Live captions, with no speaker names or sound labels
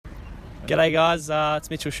G'day guys,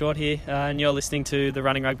 it's Mitchell Short here, and you're listening to the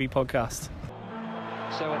Running Rugby podcast.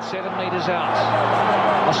 So it's 7 metres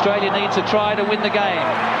out. Australia needs a try to win the game.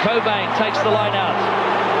 Cobain takes the line out.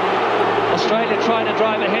 Australia trying to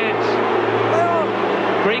drive ahead.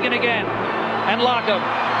 Gregan again. And Larkham.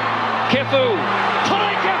 Kefu.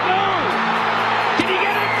 Try Kefu! Did he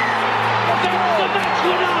get it? That's the match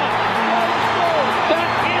winner!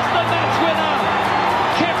 That is the match winner!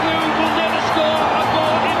 Kefu will never score a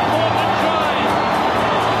more important try.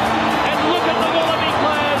 And look at the Wallaby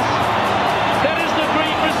players. That is the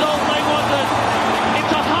dream result they wanted.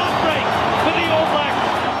 It's a heartbreak for the All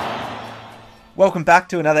Blacks. Welcome back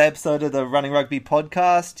to another episode of the Running Rugby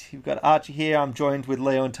podcast. You've got Archie here. I'm joined with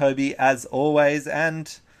Leo and Toby as always,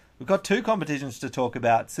 and we've got two competitions to talk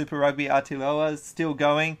about. Super Rugby Aotearoa is still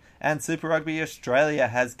going, and Super Rugby Australia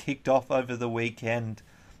has kicked off over the weekend.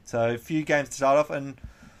 So a few games to start off, and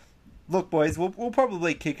look, boys, we'll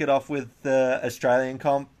probably kick it off with the Australian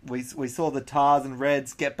comp. We saw the Tars and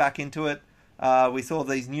Reds get back into it. We saw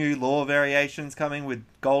these new law variations coming with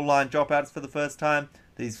goal line dropouts for the first time.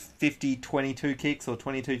 These 50-22 kicks, or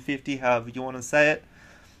 22-50, however you want to say it.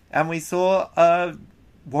 And we saw a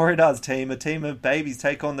Waratahs team, a team of babies,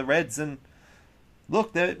 take on the Reds. And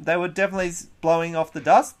look, they were definitely blowing off the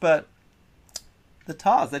dust, but the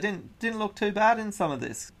Tars, they didn't look too bad in some of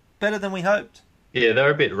this. Better than we hoped. Yeah, they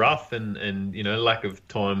were a bit rough, and you know, lack of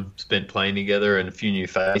time spent playing together and a few new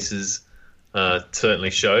faces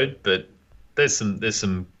certainly showed. But there's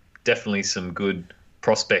definitely some good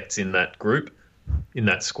prospects in that group, in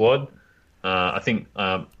that squad. I think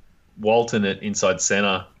Walton at inside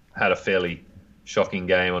centre had a fairly shocking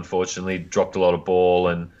game. Unfortunately, dropped a lot of ball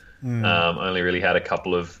and only really had a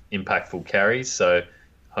couple of impactful carries. So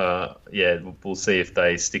we'll see if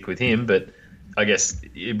they stick with him, but I guess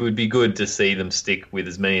it would be good to see them stick with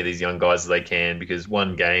as many of these young guys as they can, because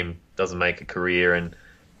one game doesn't make a career, and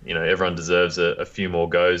you know, everyone deserves a few more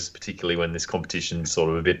goes, particularly when this competition's sort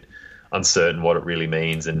of a bit uncertain what it really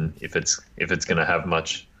means and if it's going to have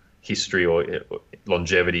much history or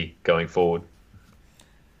longevity going forward.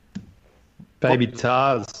 Baby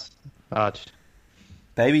Tars, Arch.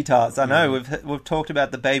 Baby Tars. I know we've talked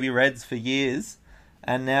about the Baby Reds for years,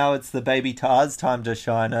 and now it's the Baby Tars time to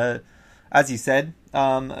shine. As you said,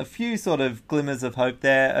 a few sort of glimmers of hope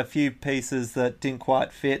there, a few pieces that didn't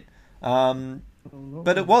quite fit.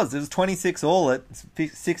 But it was 26 all at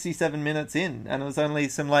 67 minutes in, and it was only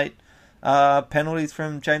some late penalties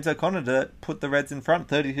from James O'Connor to put the Reds in front,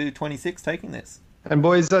 32-26, taking this. And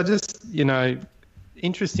boys, I just,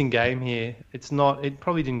 interesting game here. It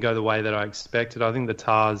probably didn't go the way that I expected. I think the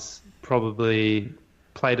Tars probably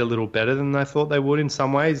played a little better than I thought they would in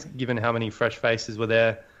some ways, given how many fresh faces were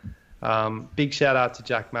there. Big shout out to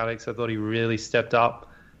Jack Maddox. I thought he really stepped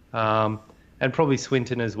up. And probably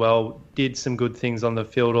Swinton as well did some good things on the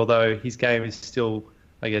field, although his game is still,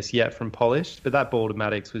 I guess, yet from polished. But that ball to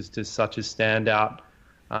Maddox was just such a standout.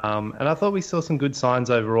 And I thought we saw some good signs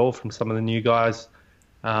overall from some of the new guys.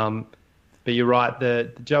 But you're right,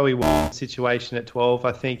 the Joey Walton situation at 12,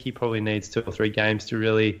 I think he probably needs 2 or 3 games to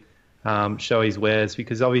really show his wares,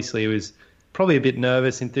 because obviously he was probably a bit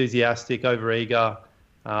nervous, enthusiastic, over-eager,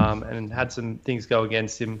 and had some things go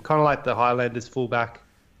against him, kind of like the Highlanders fullback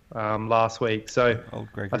last week. So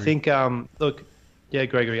I think,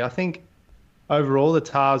 Gregory, I think overall the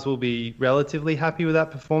Tars will be relatively happy with that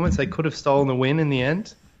performance. They could have stolen the win in the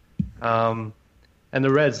end. And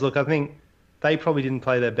the Reds, look, I think they probably didn't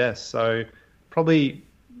play their best. So probably,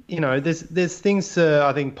 there's things to,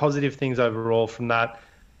 I think, positive things overall from that.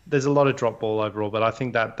 There's a lot of drop ball overall, but I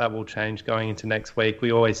think that will change going into next week.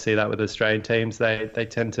 We always see that with Australian teams. They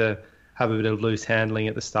tend to have a bit of loose handling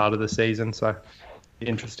at the start of the season. So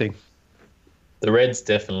interesting. The Reds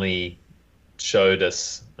definitely showed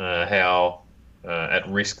us how at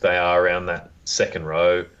risk they are around that second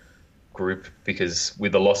row group, because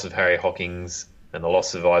with the loss of Harry Hockings and the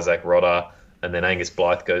loss of Isaac Rodder, and then Angus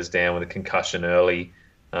Blythe goes down with a concussion early,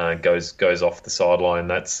 goes off the sideline.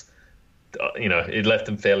 That's it left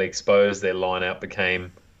them fairly exposed. Their line-out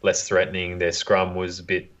became less threatening. Their scrum was a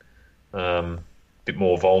bit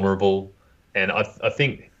more vulnerable, and I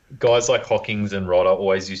think guys like Hockings and Rodder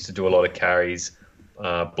always used to do a lot of carries.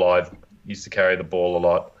 Blythe used to carry the ball a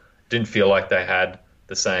lot. Didn't feel like they had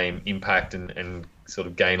the same impact and sort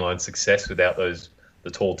of gain line success without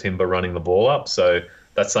the tall timber running the ball up. So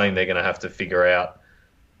that's something they're going to have to figure out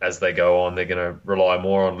as they go on. They're going to rely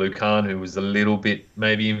more on Lucan, who was a little bit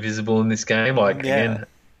maybe invisible in this game. Again,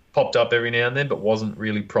 popped up every now and then, but wasn't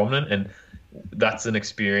really prominent. And that's an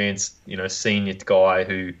experienced, senior guy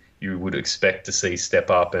who you would expect to see step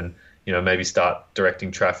up and, maybe start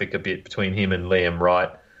directing traffic a bit between him and Liam Wright.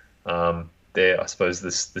 I suppose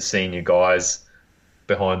the senior guys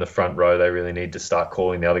behind the front row, they really need to start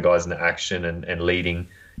calling the other guys into action and leading,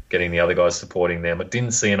 getting the other guys supporting them. I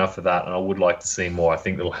didn't see enough of that, and I would like to see more. I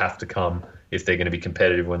think it'll have to come if they're going to be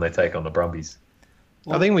competitive when they take on the Brumbies.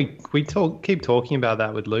 I think we keep talking about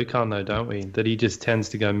that with Lucan, though, don't we? That he just tends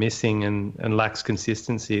to go missing and lacks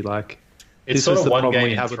consistency. Like, It's this sort was of the one problem game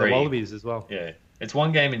we in had with the 3. Wallabies as well. Yeah, it's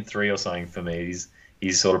one game in 3 or something for me.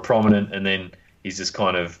 He's sort of prominent, and then he's just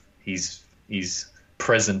kind of he's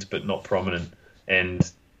present but not prominent.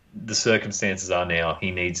 And the circumstances are now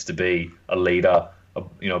he needs to be a leader,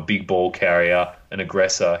 a big ball carrier, an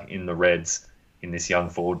aggressor in the Reds in this young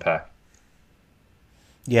forward pack.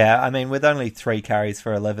 Yeah, I mean, with only 3 carries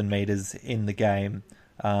for 11 metres in the game,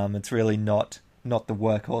 it's really not the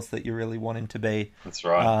workhorse that you really want him to be. That's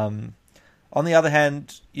right. On the other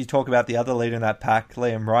hand, you talk about the other leader in that pack,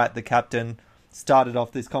 Liam Wright, the captain, started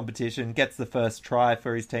off this competition, gets the first try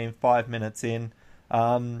for his team 5 minutes in.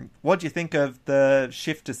 What do you think of the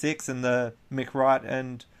shift to 6 and the Mick Wright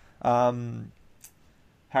and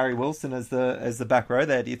Harry Wilson as the back row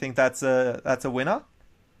there? Do you think that's a winner?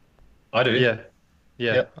 I do. Yeah.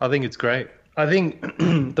 Yep. I think it's great. I think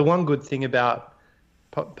the one good thing about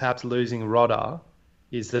perhaps losing Rodder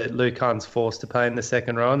is that Lucan's forced to play in the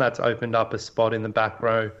second row, and that's opened up a spot in the back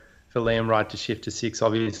row for Liam Wright to shift to 6,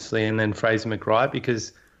 obviously, and then Fraser McRae,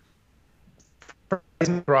 because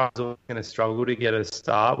Fraser McRae's going to struggle to get a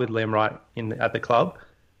start with Liam Wright at the club.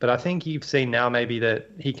 But I think you've seen now maybe that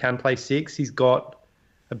he can play 6. He's got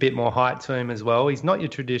a bit more height to him as well. He's not your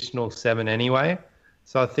traditional 7 anyway.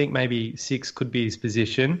 So I think maybe 6 could be his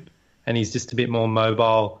position, and he's just a bit more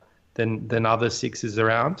mobile than other 6s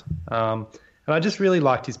around. And I just really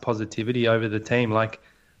liked his positivity over the team. Like,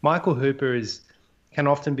 Michael Hooper can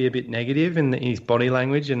often be a bit negative in his body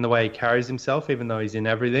language and the way he carries himself, even though he's in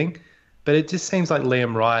everything. But it just seems like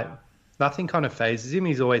Liam Wright, nothing kind of phases him.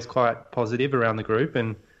 He's always quite positive around the group,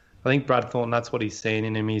 and I think Brad Thornton, that's what he's seen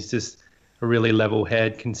in him. He's just a really level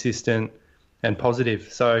head, consistent and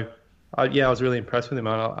positive. So I was really impressed with him.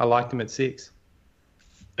 I liked him at 6.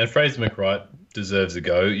 And Fraser McRae deserves a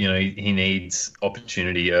go. He needs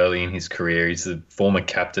opportunity early in his career. He's the former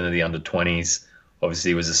captain of the under-20s.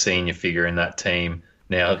 Obviously, he was a senior figure in that team.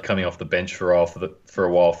 Now coming off the bench for a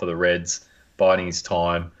while for the Reds, biding his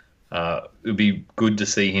time. It would be good to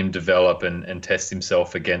see him develop and test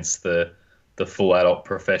himself against the full adult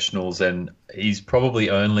professionals. And he's probably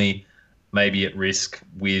only maybe at risk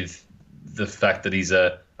with the fact that he's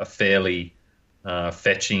a fairly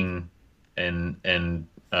fetching and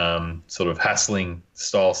sort of hassling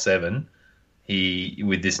style 7. He,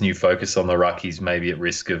 with this new focus on the ruck, he's maybe at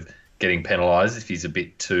risk of getting penalised if he's a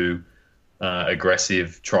bit too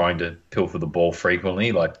aggressive, trying to pilfer the ball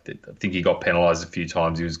frequently. Like, I think he got penalised a few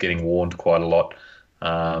times. He was getting warned quite a lot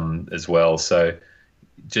as well. So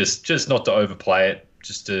just not to overplay it,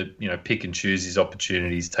 just to pick and choose his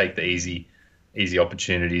opportunities, take the easy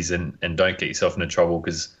opportunities, and don't get yourself into trouble,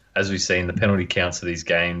 because as we've seen, the penalty counts for these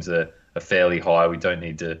games are fairly high.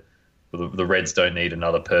 The Reds don't need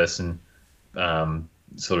another person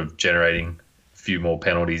sort of generating a few more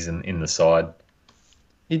penalties in the side.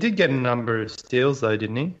 He did get a number of steals, though,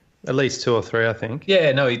 didn't he? At least 2 or 3, I think.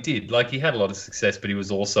 Yeah, no, he did. Like, he had a lot of success, but he was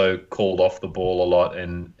also called off the ball a lot,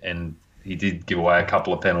 and he did give away a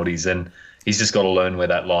couple of penalties, and he's just got to learn where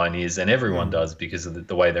that line is, and everyone does, because of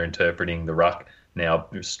the way they're interpreting the ruck now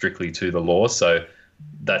strictly to the law. So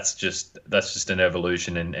that's just an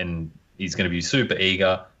evolution, and he's going to be super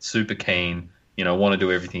eager, super keen, want to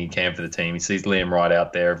do everything he can for the team. He sees Liam Wright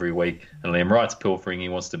out there every week, and Liam Wright's pilfering. He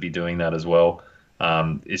wants to be doing that as well.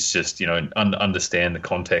 It's just, understand the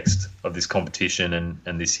context of this competition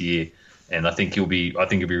and this year. And I think he'll be a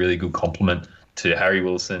really good compliment to Harry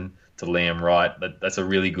Wilson, to Liam Wright. That's a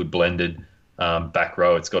really good blended back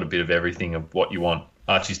row. It's got a bit of everything of what you want.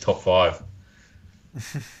 Archie's top 5.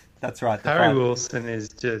 That's right. Harry Wilson is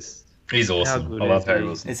just... He's awesome. I love Harry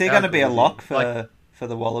Wilson. Is he going to be a lock for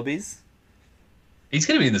the Wallabies? He's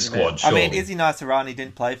going to be in the squad, sure. I mean, Izzy Naisarani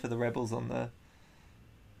didn't play for the Rebels on the...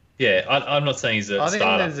 Yeah, I'm not saying he's a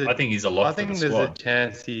starter. I think he's a lock for the squad.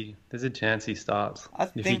 There's a chance he starts.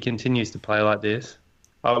 If he continues to play like this.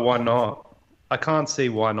 Why not? I can't see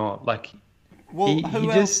why not. Like,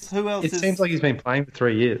 who else? It seems like he's been playing for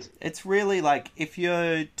 3 years. It's really like, if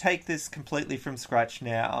you take this completely from scratch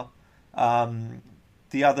now,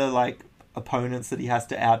 the other opponents that he has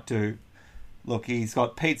to outdo. Look, he's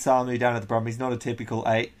got Pete Samu down at the Brumbies, not a typical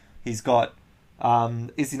 8. He's got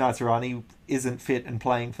Izzy Naisarani isn't fit and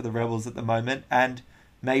playing for the Rebels at the moment, and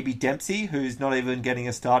maybe Dempsey, who's not even getting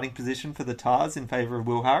a starting position for the Tars in favour of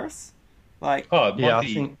Will Harris. Like, Oh,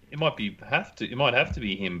 it might have to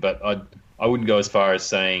be him, but I wouldn't go as far as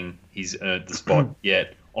saying he's earned the spot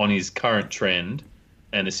yet on his current trend,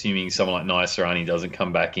 and assuming someone like Naisarani doesn't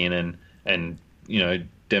come back in and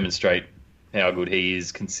demonstrate how good he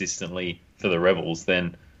is consistently for the Rebels,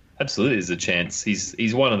 then absolutely there's a chance.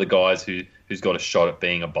 He's one of the guys who's got a shot at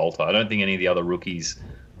being a bolter. I don't think any of the other rookies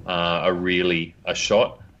are really a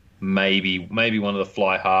shot. Maybe one of the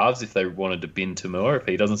fly halves if they wanted to bin Tamua if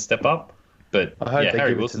he doesn't step up. But I hope they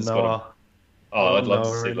Harry give Wilson's it to Noah. I'd love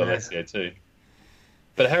Noah to see in there. Valesco too.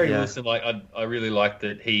 But Harry Wilson, I really liked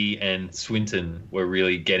that he and Swinton were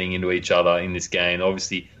really getting into each other in this game.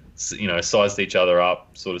 Obviously, sized each other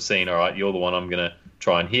up, sort of saying, all right, you're the one I'm going to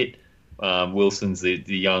try and hit. Wilson's the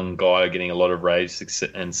young guy getting a lot of rage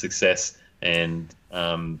and success, and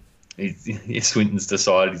Swinton's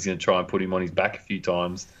decided he's going to try and put him on his back a few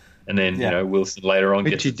times. And then Wilson later on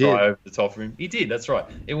gets a try over the top of him. He did, that's right.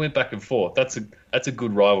 It went back and forth. That's a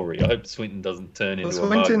good rivalry. I hope Swinton doesn't turn into a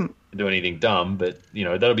mug and do anything dumb, but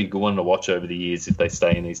that'll be a good one to watch over the years if they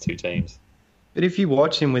stay in these two teams. But if you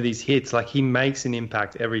watch him with his hits, like he makes an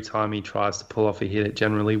impact every time he tries to pull off a hit. It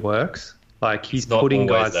generally works. Like he's not putting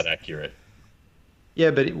always guys that accurate.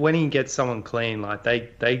 Yeah, but when he gets someone clean, like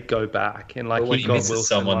they go back and like when he misses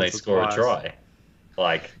Wilson someone, they score a try.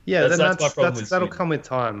 Like that's my problem with that'll Swinton. come with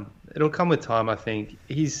time. It'll come with time. I think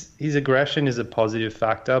his aggression is a positive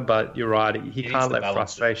factor, but you're right. He can't let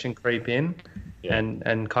frustration creep in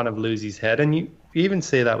and kind of lose his head. And you even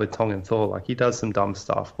see that with Tongan Thor. Like he does some dumb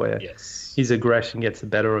stuff where his aggression gets the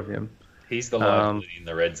better of him. He's the liability in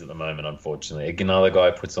the Reds at the moment, unfortunately. Another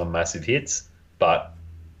guy puts on massive hits, but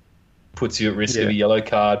puts you at risk of a yellow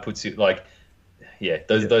card. Puts you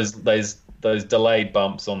those delayed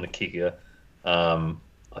bumps on the kicker.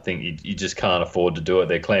 I think you just can't afford to do it.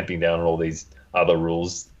 They're clamping down on all these other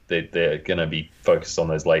rules. They're going to be focused on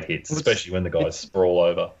those late hits, especially when the guys sprawl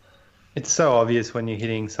over. It's so obvious when you're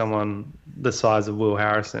hitting someone the size of Will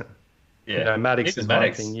Harrison. Yeah, Maddox is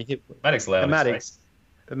one thing. You hit Maddox allowed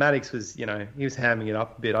But Maddox was, he was hamming it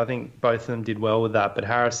up a bit. I think both of them did well with that. But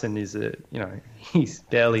Harrison is he's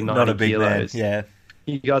barely 90 not a big kilos. man. Yeah,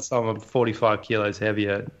 he got someone 45 kilos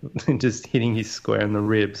heavier, just hitting his square in the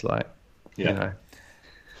ribs, But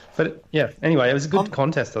anyway, it was a good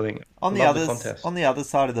contest. I think on the other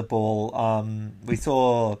side of the ball, we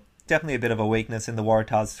saw definitely a bit of a weakness in the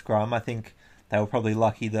Waratahs scrum. I think they were probably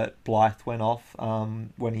lucky that Blythe went off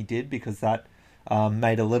when he did, because that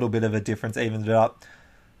made a little bit of a difference, evened it up.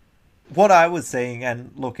 What I was seeing,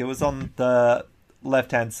 and look, it was on the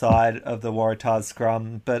left-hand side of the Waratahs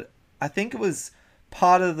scrum, but I think it was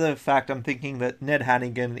part of the fact I'm thinking that Ned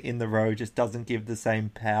Hannigan in the row just doesn't give the same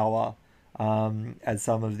power as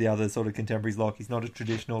some of the other sort of contemporaries lock. He's not a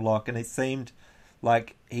traditional lock, and it seemed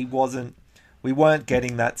like we weren't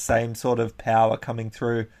getting that same sort of power coming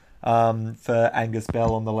through for Angus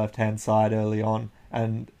Bell on the left-hand side early on,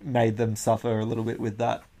 and made them suffer a little bit with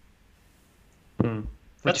that.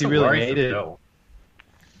 Which he really needed. No,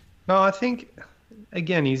 I think,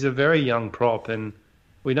 again, he's a very young prop, and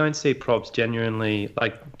we don't see props generally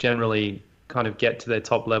kind of get to their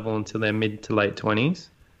top level until their mid to late 20s.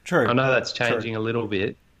 True. I know that's changing a little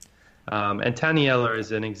bit. And Taniela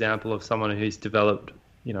is an example of someone who's developed,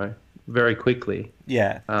 very quickly.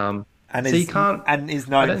 Yeah. So is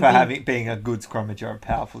known for being a good scrummager, a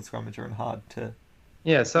powerful scrummager, and hard to...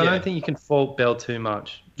 Yeah, so I don't think you can fault Bell too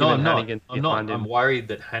much. No, I'm not. I'm worried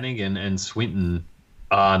that Hannigan and Swinton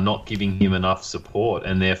are not giving him enough support,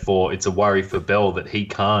 and therefore it's a worry for Bell that he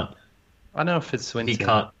can't... I don't know if it's Swinton,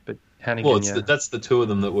 but Hannigan, well, that's the two of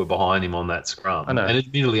them that were behind him on that scrum. I know. And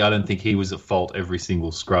admittedly, I don't think he was at fault every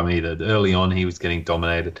single scrum either. Early on, he was getting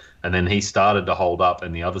dominated, and then he started to hold up,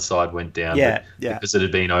 and the other side went down. Because it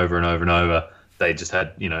had been over and over and over. They just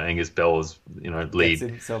had, Angus Bell as,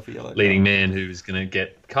 leading man who was going to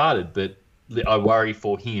get carded. But I worry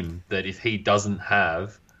for him that if he doesn't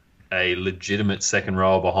have a legitimate second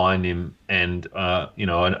rower behind him and,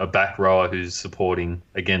 a back rower who's supporting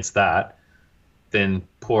against that, then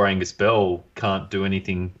poor Angus Bell can't do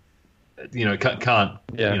anything, he doesn't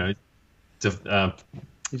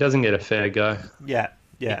get a fair go. Yeah.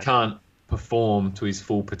 He can't perform to his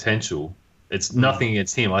full potential. It's nothing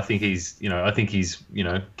against him. I think he's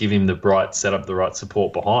give him the right setup, the right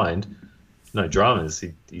support behind. No dramas.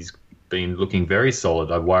 He's been looking very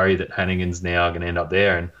solid. I worry that Hannigan's now going to end up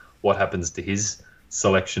there, and what happens to his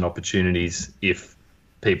selection opportunities if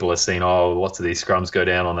people are seeing, lots of these scrums go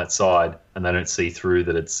down on that side, and they don't see through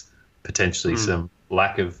that it's potentially some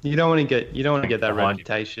lack of. You don't want to get that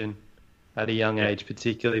reputation at a young age,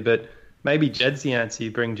 particularly, but. Maybe Jed's the answer.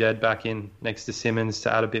 You bring Jed back in next to Simmons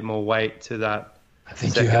to add a bit more weight to that I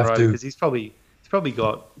think you have to. Because he's probably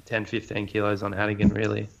got 10, 15 kilos on Hannigan,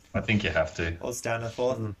 really. I think you have to. Or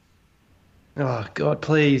Staniforth. Oh, God,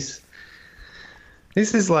 please.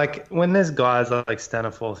 This is like, when there's guys like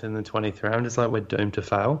Staniforth in the 23, I'm just like, we're doomed to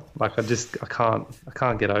fail. Like, I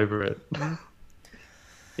can't get over it.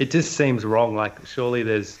 It just seems wrong. Like, surely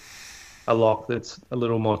there's a lock that's a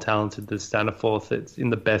little more talented than Staniforth. It's in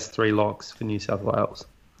the best 3 locks for New South Wales.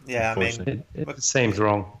 Yeah, I mean, it seems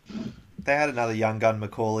wrong. They had another young gun,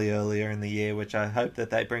 Macaulay, earlier in the year, which I hope that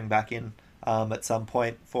they bring back in at some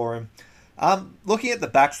point for him. Looking at the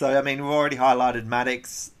backs, though, I mean, we've already highlighted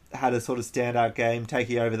Maddox had a sort of standout game,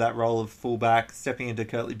 taking over that role of fullback, stepping into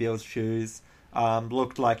Kurtley Beale's shoes.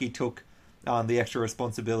 Looked like he took the extra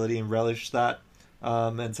responsibility and relished that.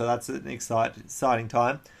 And so that's an exciting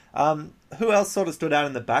time. Who else sort of stood out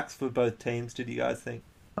in the backs for both teams, did you guys think?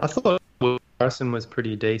 I thought Will Harrison was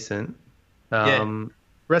pretty decent.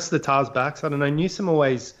 Rest of the Tars backs, I don't know. Newsom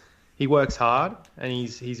always, he works hard and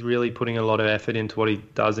he's really putting a lot of effort into what he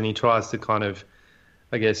does, and he tries to kind of,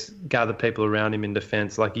 I guess, gather people around him in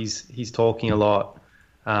defence. Like he's talking a lot.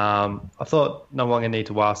 I thought Nawanga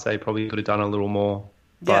Nitawase probably could have done a little more.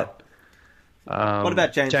 But, what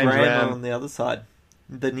about James Ram on the other side?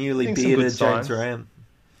 The newly bearded James Ram.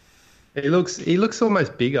 He looks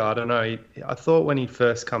almost bigger. I don't know. I thought when he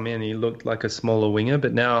first come in, he looked like a smaller winger,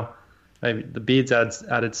 but now maybe the beard's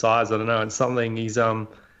added size. I don't know. It's something. He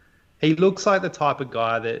looks like the type of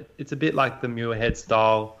guy that it's a bit like the Muirhead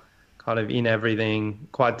style, kind of in everything,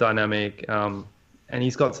 quite dynamic, and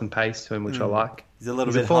he's got some pace to him, which I like. He's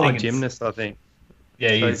a falling gymnast, I think.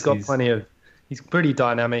 Yeah, so he's got plenty of. He's pretty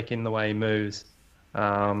dynamic in the way he moves.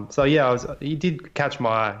 So yeah, he did catch my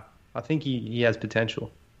eye. I think he has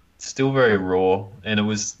potential. Still very raw, and it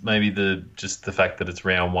was maybe just the fact that it's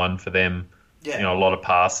round 1 for them. Yeah. You know, a lot of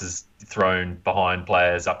passes thrown behind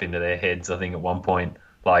players up into their heads. I think at one point,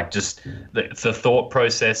 like just the thought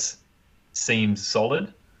process seems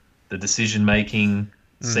solid, the decision making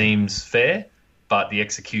seems fair, but the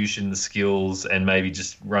execution, the skills, and maybe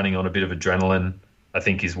just running on a bit of adrenaline, I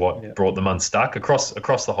think, is what brought them unstuck across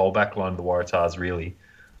the whole back line of the Waratahs. Really,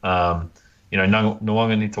 Nawanga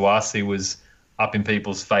Nitawase was up in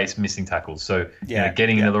people's face, missing tackles. So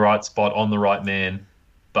getting into the right spot on the right man,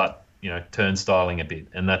 but turnstiling a bit,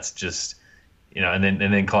 and that's just and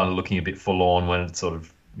then kind of looking a bit forlorn when it's sort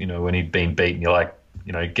of when he'd been beaten. You're like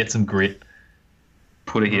get some grit,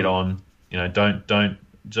 put a hit on.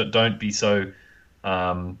 Don't be so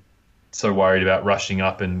worried about rushing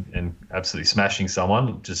up and absolutely smashing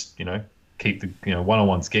someone. Just keep the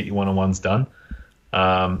one-on-ones, get your one-on-ones done.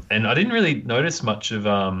 And I didn't really notice much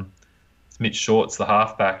of Mitch Shorts, the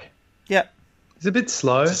halfback. Yeah, he's a bit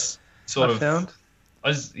slow. He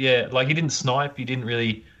didn't snipe. He didn't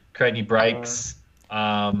really create any breaks.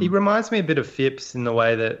 He reminds me a bit of Phipps in the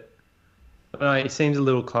way that he seems a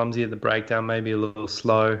little clumsy at the breakdown, maybe a little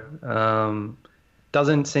slow.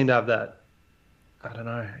 Doesn't seem to have that. I don't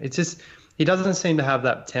know. It's just he doesn't seem to have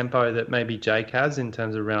that tempo that maybe Jake has in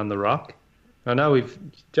terms of around the ruck. I know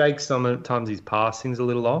Jake sometimes his passing's a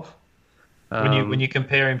little off. When you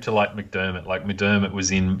compare him to McDermott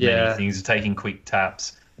was in many things, taking quick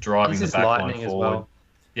taps, driving the back line forward. Well.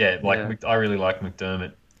 I really like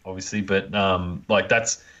McDermott, obviously, but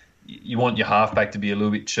that's you want your halfback to be a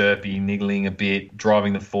little bit chirpy, niggling a bit,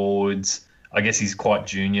 driving the forwards. I guess he's quite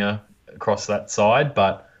junior across that side,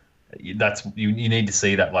 but that's you need to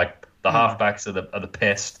see that. Like the halfbacks are the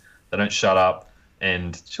pest. They don't shut up,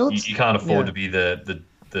 and you can't afford to be the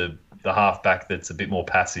halfback that's a bit more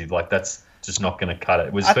passive. Like that's just not going to cut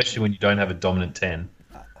it, especially when you don't have a dominant 10.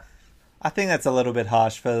 I think that's a little bit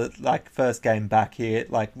harsh for first game back here.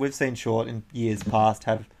 Like we've seen Short in years past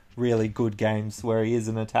have really good games where he is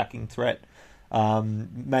an attacking threat.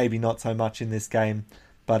 Maybe not so much in this game,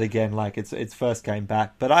 but again, it's first game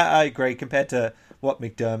back. But I agree compared to what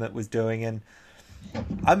McDermott was doing, and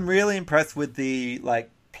I'm really impressed with the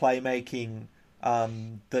playmaking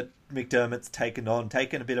that McDermott's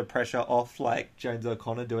taken a bit of pressure off James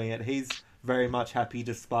O'Connor doing it. He's very much happy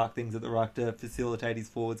to spark things at the ruck to facilitate his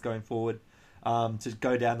forwards going forward, to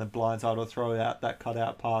go down the blind side or throw out that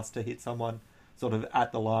cutout pass to hit someone sort of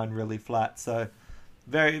at the line really flat. So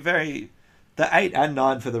very, very... The 8 and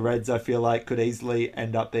 9 for the Reds, I feel like, could easily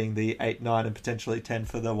end up being the 8, 9 and potentially 10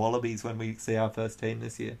 for the Wallabies when we see our first team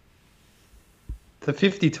this year. The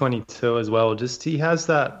 50-22 as well, just he has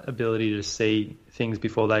that ability to see things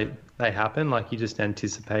before they happen. Like he just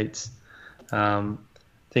anticipates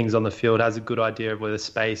things on the field, has a good idea of where the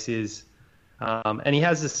space is, and he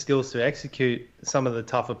has the skills to execute some of the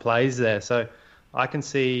tougher plays there. So I can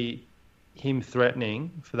see him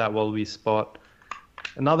threatening for that Wallaby spot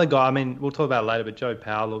Another guy, I mean, we'll talk about it later, but Joe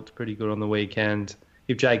Powell looked pretty good on the weekend.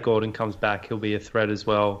 If Jake Gordon comes back, he'll be a threat as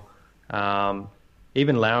well.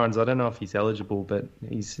 Even Lowrens, I don't know if he's eligible, but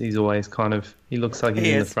he's always he looks like he's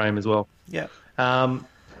in the frame as well. Yeah.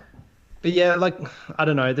 But yeah, I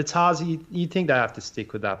don't know. The Tars, you think they have to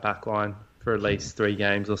stick with that back line for at least 3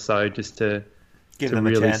 games or so just to them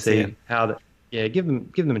really a chance, see how give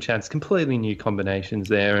them a chance. Completely new combinations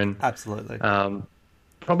there, and absolutely.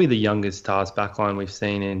 Probably the youngest Tars backline we've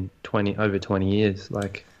seen in over 20 years.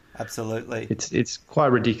 Absolutely. It's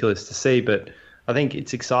quite ridiculous to see, but I think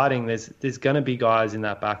it's exciting. There's going to be guys in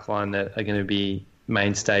that backline that are going to be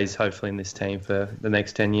mainstays, hopefully, in this team for the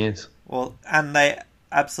next 10 years. Well, and they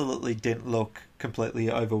absolutely didn't look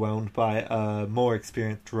completely overwhelmed by a more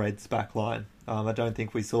experienced Reds backline. I don't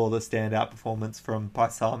think we saw the standout performance from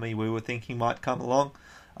Paisami we were thinking might come along.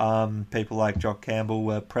 People like Jock Campbell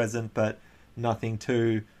were present, but nothing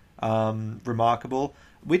too remarkable.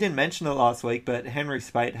 We didn't mention it last week, but Henry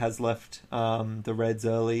Spate has left the Reds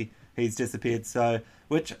early. He's disappeared,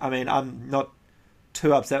 which, I mean, I'm not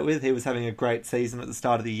too upset with. He was having a great season at the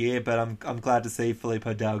start of the year, but I'm glad to see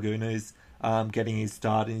Filippo Dalgunu's getting his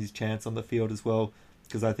start and his chance on the field as well,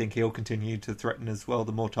 because I think he'll continue to threaten as well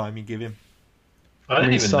the more time you give him. I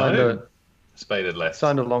didn't even know Spade had left.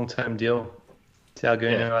 Signed a long-term deal.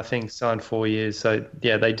 Dalgunu, I think, signed 4 years. So,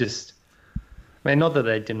 yeah, they just... I mean, not that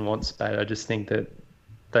they didn't want Spade. I just think that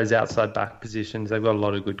those outside back positions, they've got a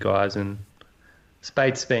lot of good guys, and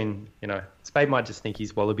Spade's been, Spade might just think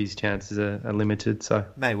his Wallabies chances are limited. So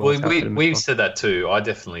we said that too. I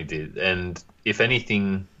definitely did. And if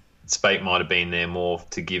anything, Spade might have been there more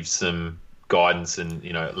to give some guidance and,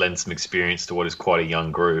 lend some experience to what is quite a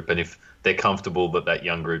young group. And if they're comfortable that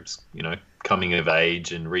young group's, coming of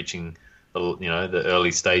age and reaching the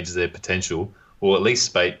early stages of their potential, well, at least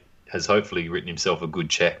Spade has hopefully written himself a good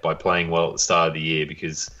check by playing well at the start of the year,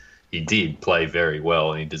 because he did play very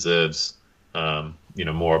well and he deserves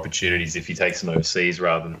more opportunities if he takes them overseas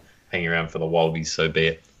rather than hanging around for the Wallabies, so be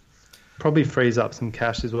it. Probably frees up some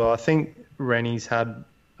cash as well. I think Rennie's had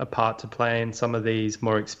a part to play in some of these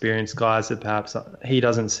more experienced guys that perhaps he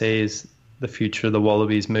doesn't see as the future of the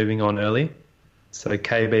Wallabies moving on early. So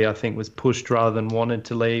KB, I think, was pushed rather than wanted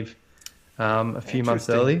to leave a few months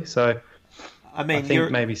early. So I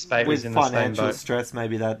think maybe Spate was in the same boat. With financial stress,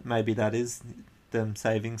 maybe that is them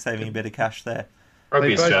saving a bit of cash there.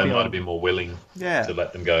 Rugby Australia might have been more willing to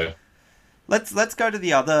let them go. Let's go to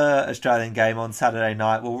the other Australian game on Saturday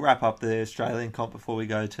night. We'll wrap up the Australian comp before we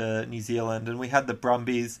go to New Zealand. And we had the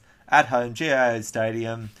Brumbies at home, GIO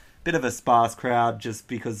Stadium. Bit of a sparse crowd just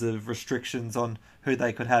because of restrictions on who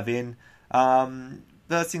they could have in.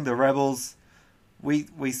 Versing the Rebels.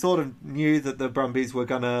 We sort of knew that the Brumbies were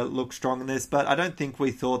going to look strong in this, but I don't think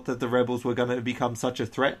we thought that the Rebels were going to become such a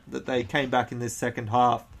threat that they came back in this second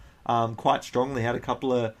half quite strongly. Had a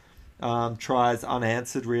couple of tries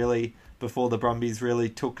unanswered, really, before the Brumbies really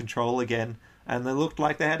took control again, and they looked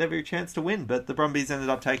like they had every chance to win, but the Brumbies ended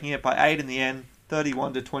up taking it by 8 in the end,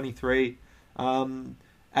 31-23,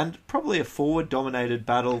 and probably a forward-dominated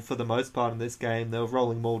battle for the most part in this game. They were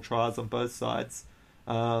rolling more tries on both sides.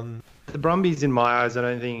 The Brumbies, in my eyes, I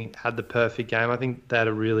don't think had the perfect game. I think they had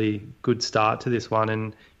a really good start to this one,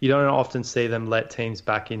 and you don't often see them let teams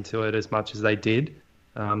back into it as much as they did.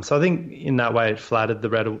 So I think in that way it flattered the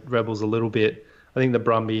Rebels a little bit. I think the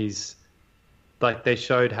Brumbies, they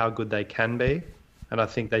showed how good they can be, and I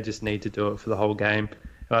think they just need to do it for the whole game.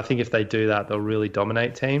 And I think if they do that, they'll really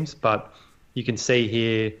dominate teams. But you can see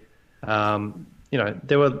here,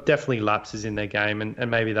 there were definitely lapses in their game,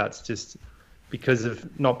 and maybe that's just because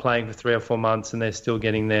of not playing for 3 or 4 months and they're still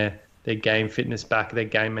getting their game fitness back, their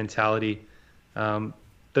game mentality. But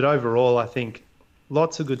overall, I think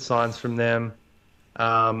lots of good signs from them.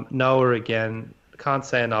 Noah, again, can't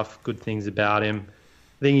say enough good things about him.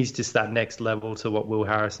 I think he's just that next level to what Will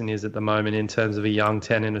Harrison is at the moment in terms of a young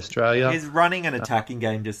 10 in Australia. His running and attacking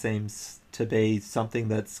game just seems to be something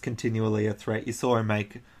that's continually a threat. You saw him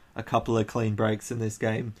make a couple of clean breaks in this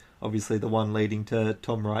game. Obviously, the one leading to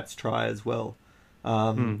Tom Wright's try as well.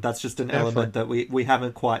 That's just an element that we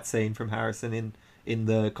haven't quite seen from Harrison in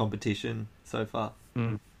the competition so far.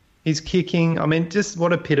 His kicking, I mean, just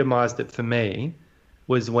what epitomised it for me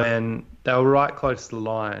was when they were right close to the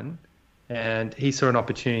line and he saw an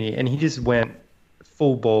opportunity and he just went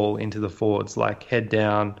full ball into the forwards, head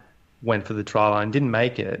down, went for the try line, didn't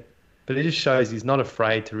make it. But it just shows he's not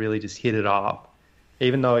afraid to really just hit it up,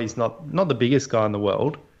 even though he's not the biggest guy in the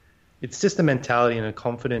world. It's just a mentality and a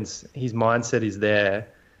confidence. His mindset is there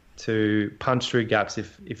to punch through gaps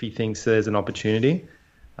if he thinks there's an opportunity.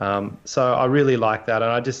 So I really like that,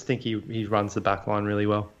 and I just think he runs the back line really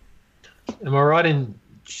well. Am I right in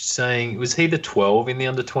saying, was he the 12 in the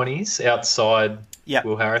under-20s outside Yep.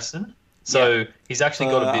 Will Harrison? So he's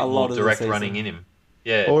actually got a bit more lot of the direct season. running in him.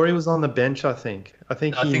 Yeah. Or he was on the bench, I think. I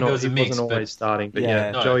think there was a he mix, wasn't but- always starting. But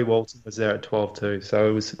Yeah. yeah, Joey Walton was there at 12 too. So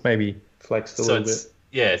it was maybe flexed a little bit.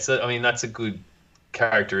 Yeah, so I mean that's a good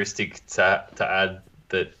characteristic to add,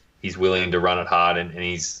 that he's willing to run it hard and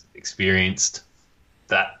he's experienced.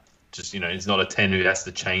 That just, he's not a 10 who has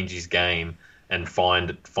to change his game and find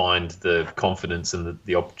the confidence and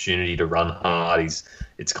the opportunity to run hard.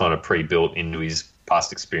 It's kind of pre-built into his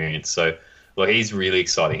past experience. So look, he's really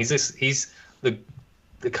exciting. He's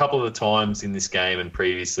the couple of the times in this game and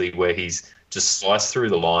previously where he's just sliced through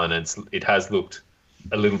the line, and it has looked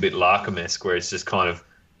a little bit Larkham-esque, where it's just kind of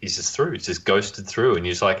he's just through, it's just ghosted through, and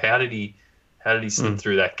you're just like, how did he slip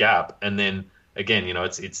through that gap? And then again,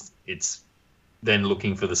 it's then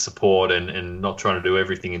looking for the support and not trying to do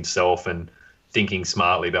everything himself, and thinking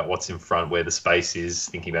smartly about what's in front, where the space is,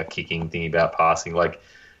 thinking about kicking, thinking about passing. Like,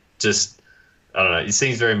 just, I don't know. It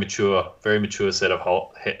seems very mature set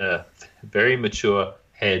of very mature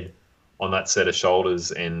head on that set of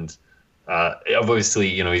shoulders, and obviously,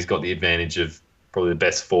 he's got the advantage of probably the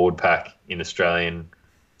best forward pack in Australian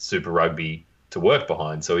Super Rugby to work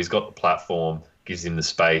behind. So he's got the platform, gives him the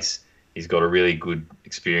space. He's got a really good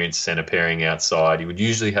experienced centre pairing outside. He would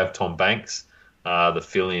usually have Tom Banks. The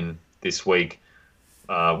fill-in this week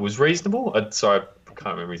was reasonable. Sorry, I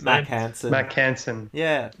can't remember his name. Mac Hansen.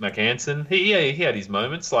 Yeah. Mac Hansen. He had his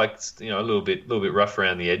moments, like, a little bit rough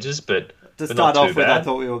around the edges, but To but start not off too with, bad. I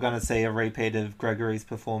thought we were going to see a repeat of Gregory's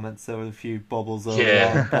performance. There were a few bobbles early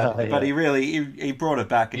Yeah. on, but he really he brought it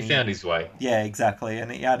back. And He found his way. Yeah, exactly,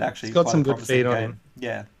 and he had actually He's got quite some a good promising feet on game. him.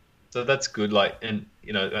 Yeah. So that's good. Like, and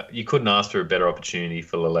you couldn't ask for a better opportunity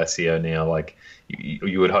for Lalesio now. Like,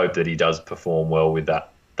 you would hope that he does perform well with that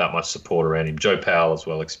much support around him. Joe Powell as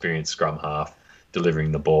well, experienced scrum half,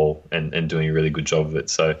 delivering the ball and doing a really good job of it.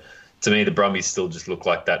 So to me, the Brumbies still just look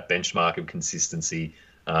like that benchmark of consistency.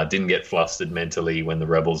 Didn't get flustered mentally when the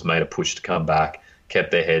Rebels made a push to come back,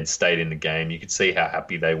 kept their heads, stayed in the game. You could see how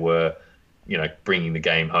happy they were, bringing the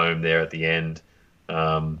game home there at the end.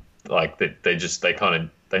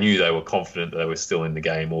 They knew they were confident that they were still in the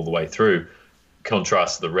game all the way through.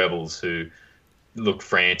 Contrast to the Rebels, who look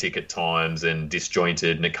frantic at times and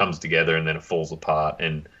disjointed, and it comes together and then it falls apart.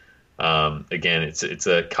 And again, it's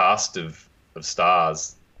a cast of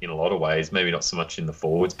stars in a lot of ways. Maybe not so much in the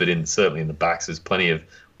forwards, but certainly in the backs. There's plenty of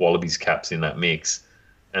Wallabies caps in that mix,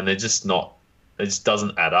 and they're just not. It just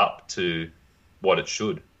doesn't add up to what it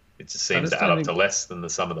should. It just seems to add up to less than the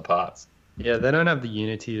sum of the parts. Yeah, they don't have the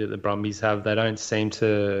unity that the Brumbies have. They don't seem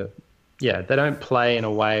to. Yeah, they don't play in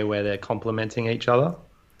a way where they're complementing each other.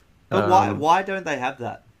 But why don't they have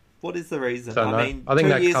that? What is the reason? Don't know. I mean, I think 2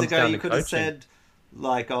 that years comes ago down you to could have coaching. said,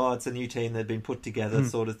 like, oh, it's a new team that's been put together,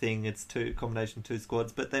 sort of thing. It's combination 2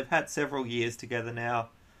 squads, but they've had several years together now.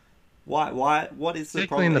 Why? What is the Particularly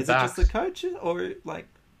problem? in the Is it just the backs. coaches, or like?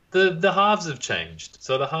 The halves have changed.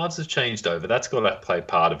 So the halves have changed over. That's got to play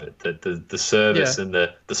part of it. The service and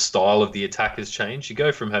the style of the attack has changed. You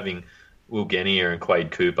go from having Will Genia and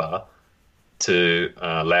Quade Cooper to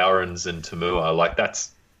Lowrens and Tamua. Like,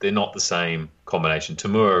 they're not the same combination.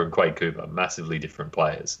 Tamua and Quade Cooper, massively different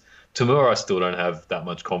players. Tamua, I still don't have that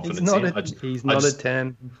much confidence in. He's not a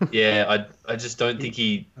 10. Yeah, I just don't think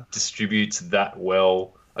he distributes that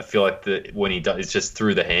well. I feel like when he does, it's just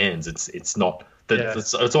through the hands. It's not.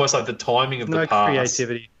 It's almost like the timing of the pass. No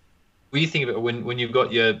creativity. When you think about when you've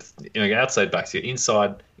got your outside backs, your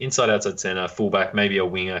inside outside centre, fullback, maybe a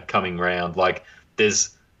winger coming round. Like,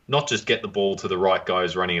 there's not just get the ball to the right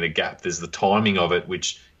guys running at a gap. There's the timing of it,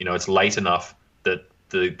 which it's late enough that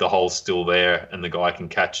the hole's still there and the guy can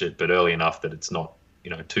catch it, but early enough that it's not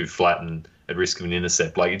too flat and at risk of an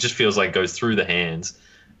intercept. Like, it just feels like it goes through the hands,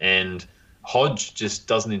 and Hodge just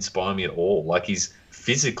doesn't inspire me at all. Like, he's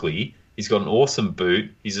got an awesome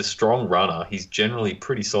boot. He's a strong runner. He's generally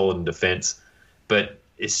pretty solid in defence, but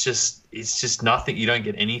it's just nothing. You don't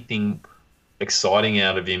get anything exciting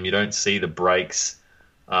out of him. You don't see the breaks.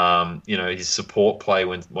 His support play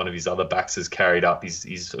when one of his other backs is carried up.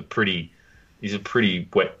 He's a pretty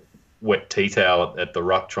wet tea towel at the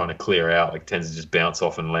ruck trying to clear out. Like, tends to just bounce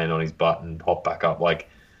off and land on his butt and hop back up. Like,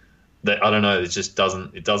 that, I don't know. It just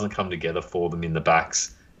doesn't come together for them in the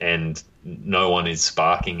backs, and no one is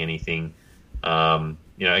sparking anything. Again,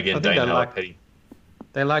 Dane Petty.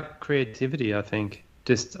 They lack creativity, I think.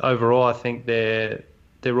 Just overall, I think they're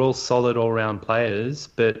all solid all-round players,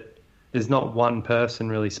 but there's not one person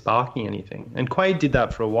really sparking anything. And Quade did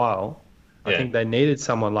that for a while. I think they needed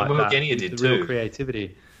someone like that. Genia with did the real too.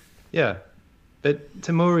 creativity. Yeah. But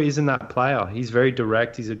Tamura isn't that player. He's very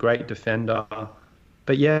direct. He's a great defender.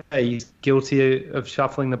 But yeah, he's guilty of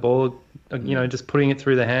shuffling the ball, just putting it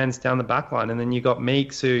through the hands down the back line. And then you got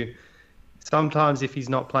Meeks, who sometimes if he's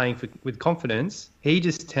not playing with confidence, he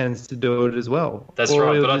just tends to do it as well. That's or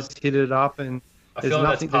right. He'll But just hit it up, and I there's feel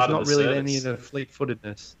like nothing. that's part There's of not the really service. any of the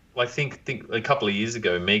fleet-footedness. I think a couple of years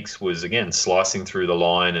ago, Meeks was, again, slicing through the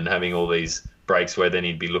line and having all these breaks where then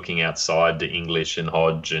he'd be looking outside to English and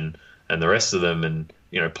Hodge and the rest of them and,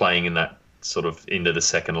 playing in that sort of into the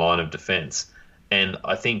second line of defence. And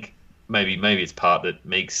I think maybe it's part that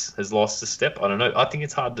Meeks has lost a step. I don't know. I think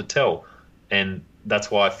it's hard to tell. And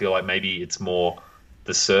that's why I feel like maybe it's more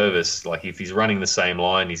the service. Like if he's running the same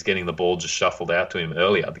line, he's getting the ball just shuffled out to him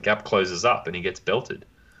earlier. The gap closes up and he gets belted.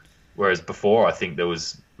 Whereas before, I think there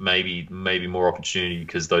was maybe more opportunity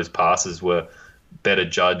because those passes were better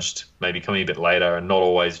judged, maybe coming a bit later and not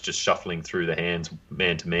always just shuffling through the hands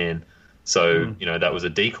man to man. So that was a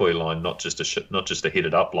decoy line, not just a hit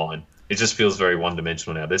it up line. It just feels very one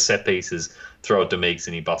dimensional now. There's set pieces, throw it to Meeks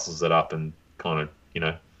and he bustles it up and kind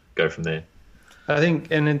of go from there. I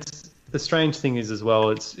think, and it's the strange thing is as well,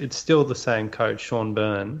 it's still the same coach, Sean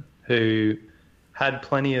Byrne, who had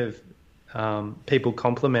plenty of people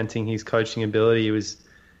complimenting his coaching ability. He was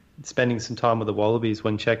spending some time with the Wallabies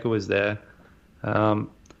when Cheika was there.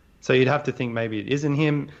 So you'd have to think maybe it isn't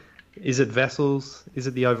him. Is it Vessels? Is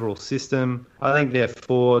it the overall system? I think their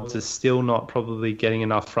forwards are still not probably getting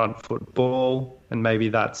enough front foot ball, and maybe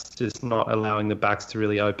that's just not allowing the backs to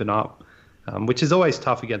really open up, which is always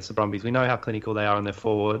tough against the Brumbies. We know how clinical they are on their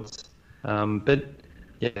forwards. But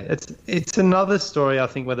yeah, it's another story, I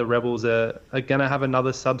think, where the Rebels are going to have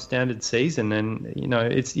another substandard season. And,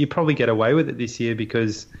 you probably get away with it this year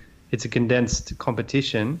because it's a condensed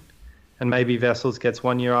competition and maybe Vessels gets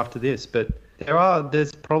 1 year after this. But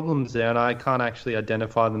there's problems there and I can't actually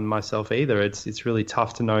identify them myself either. It's really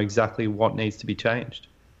tough to know exactly what needs to be changed.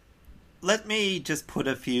 Let me just put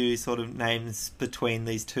a few sort of names between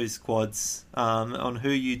these two squads on who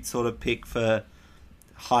you'd sort of pick for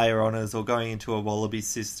higher honours or going into a Wallaby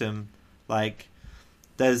system. Like,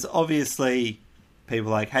 there's obviously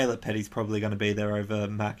people like Haylett Petty's probably going to be there over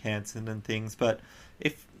Mac Hansen and things, but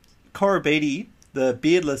if Koroibete, the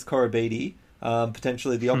beardless Koroibete,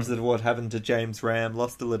 potentially the opposite of what happened to James Ram,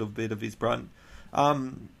 lost a little bit of his brunt.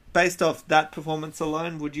 Based off that performance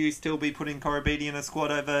alone, would you still be putting Koroibete in a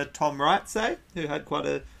squad over Tom Wright, say, who had quite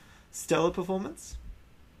a stellar performance?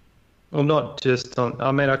 Well, not just on...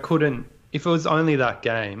 I mean, I couldn't... If it was only that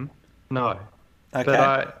game, no. Okay.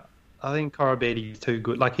 But I think Koroibete is too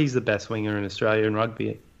good. Like, he's the best winger in Australia in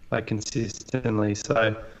rugby, like, consistently.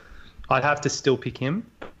 So I'd have to still pick him.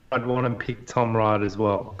 I'd want to pick Tom Wright as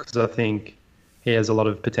well, because I think he has a lot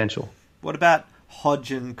of potential. What about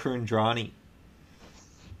Hodge and Kurandrani?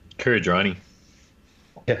 Kurandrani.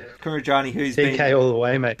 Yeah. Kurandrani, who's DK all the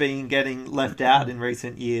way, mate. been getting left out in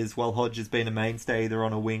recent years, while Hodge has been a mainstay either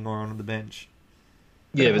on a wing or on the bench.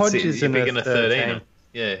 Yeah, but Hodge see, is you're in picking a 13. 13.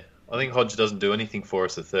 Yeah, I think Hodge doesn't do anything for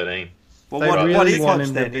us at 13. Well, They what really is want Hodge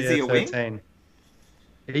him to then? be Is he a wing? 13.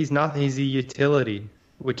 He's nothing. He's a utility,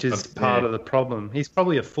 which is Yeah. part of the problem. He's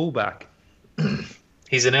probably a fullback.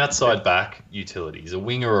 He's an outside back utility. He's a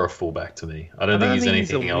winger or a fullback to me. I don't think he's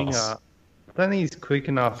anything else. I don't think he's quick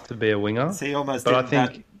enough to be a winger. So he almost But I did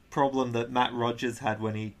think- that problem that Matt Rogers had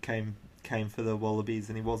when he came for the Wallabies,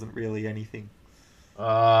 and he wasn't really anything.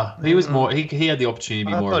 He was more. He had the opportunity to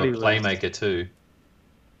be I more of thought a he was. playmaker too.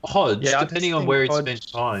 Hodge, Yeah, I depending just on think where he'd Hodge-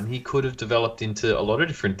 spent time, he could have developed into a lot of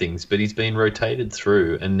different things. But he's been rotated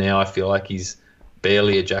through, and now I feel like he's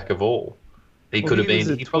barely a jack of all. He could have was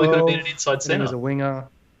been. a He probably could have been 12, an inside and He was a centre. winger.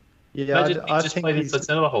 Yeah, Imagine he I just think played he's, inside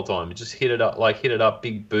centre the whole time. He just hit it up,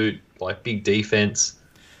 big boot, like big defense,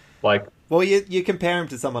 like. Well, you compare him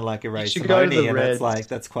to someone like Ray should go to Simone, the and Reds.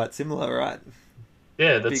 that's quite similar, right?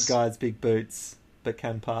 Yeah, Big that's guys, big boots, but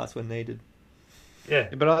can pass when needed. yeah.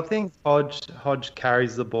 But I think Hodge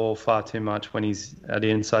carries the ball far too much when he's at the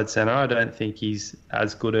inside centre. I don't think he's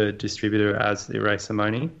as good a distributor as Ray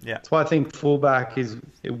Simone. Yeah. That's why I think fullback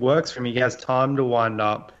it works for him. He has time to wind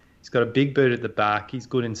up. He's got a big boot at the back. He's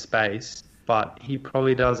good in space, but he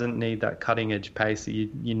probably doesn't need that cutting edge pace that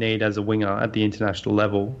you need as a winger at the international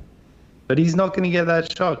level. But he's not going to get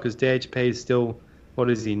that shot because DHP is still,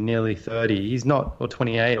 what is he, nearly 30. He's not, or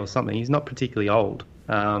 28 or something. He's not particularly old.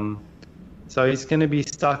 So he's going to be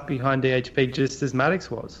stuck behind DHP just as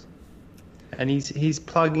Maddox was. And he's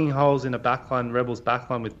plugging holes in a backline, Rebels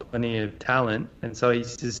backline with plenty of talent. And so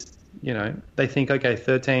he's just, they think, okay,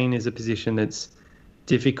 13 is a position that's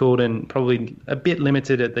difficult and probably a bit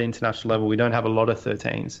limited at the international level. We don't have a lot of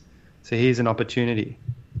 13s. So here's an opportunity.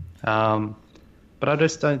 But I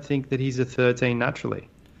just don't think that he's a 13 naturally.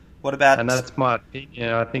 What about... And that's my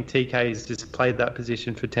opinion. I think TK's just played that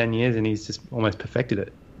position for 10 years and he's just almost perfected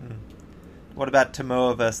it. What about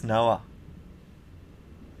Tamua versus Noah?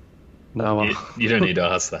 Noah. You don't need to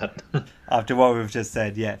ask that. After what we've just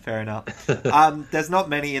said, yeah, fair enough. There's not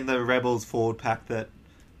many in the Rebels forward pack that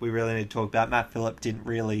we really need to talk about. Matt Phillip didn't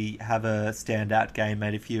really have a standout game,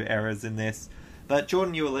 made a few errors in this. But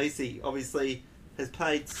Jordan Uelese obviously has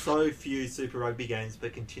played so few Super Rugby games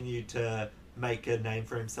but continued to make a name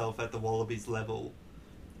for himself at the Wallabies level.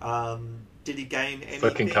 Did he gain any...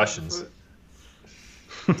 For concussions.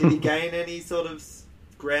 Did he gain any sort of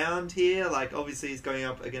ground here? Like, obviously he's going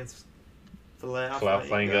up against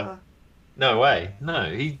Folau. No way. No,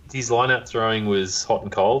 his line-out throwing was hot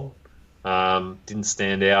and cold. Didn't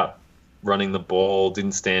stand out running the ball.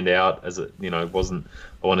 Didn't stand out as wasn't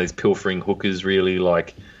one of these pilfering hookers really,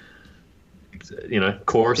 like,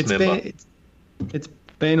 chorus member. It's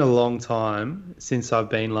been a long time since I've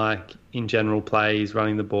been like in general plays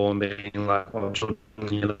running the ball and being like, oh,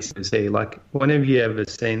 see, like, when have you ever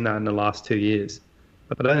seen that in the last 2 years?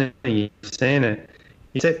 But I don't think you've seen it.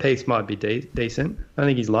 His set piece might be decent. I don't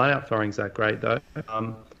think his line-out throwing's that great though.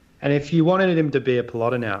 And if you wanted him to be a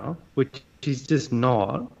Pelota now, which he's just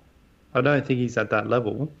not, I don't think he's at that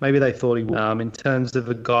level. Maybe they thought he would. In terms of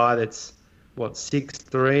a guy that's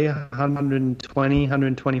 6'3", 120,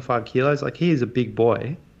 125 kilos, like, he is a big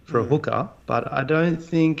boy for a hooker, but I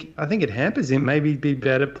think it hampers him. Maybe he'd be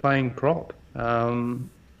better playing prop.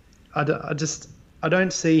 I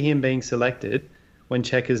don't see him being selected when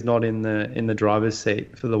Checker's not in the driver's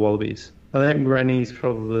seat for the Wallabies. I think Rennie's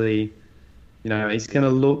probably, he's going to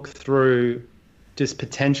look through just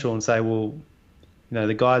potential and say, well,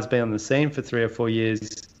 the guy's been on the scene for 3 or 4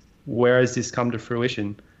 years. Where has this come to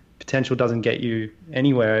fruition? Potential doesn't get you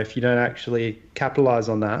anywhere if you don't actually capitalise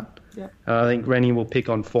on that. Yeah. And I think Rennie will pick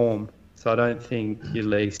on form. So I don't think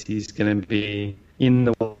Uelese going to be in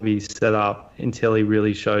the Wallabies setup until he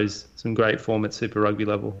really shows some great form at Super Rugby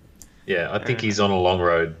level. Yeah, I think he's on a long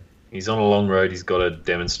road. He's on a long road. He's got to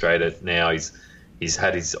demonstrate it now. He's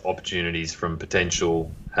had his opportunities from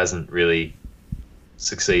potential, hasn't really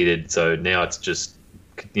succeeded. So now it's just,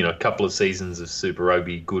 a couple of seasons of Super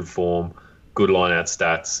Rugby, good form, good line-out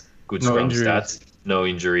stats, good scrum stats, no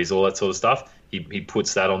injuries, all that sort of stuff. He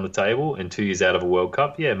puts that on the table, and 2 years out of a World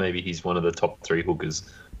Cup, yeah, maybe he's one of the top 3 hookers,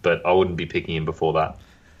 but I wouldn't be picking him before that.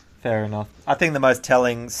 Fair enough. I think the most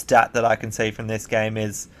telling stat that I can see from this game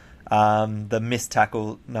is the missed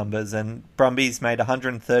tackle numbers, and Brumbies made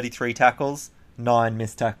 133 tackles, 9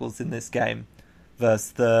 missed tackles in this game,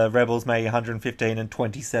 versus the Rebels made 115 and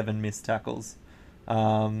 27 missed tackles.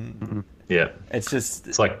 Yeah.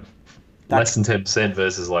 It's like less than 10%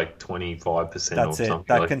 versus like 25% or something.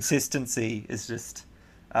 That consistency is just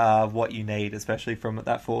what you need, especially from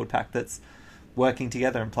that forward pack that's working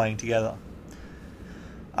together and playing together.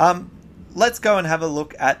 Let's go and have a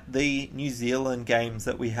look at the New Zealand games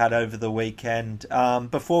that we had over the weekend.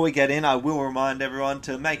 Before we get in, I will remind everyone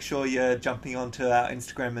to make sure you're jumping onto our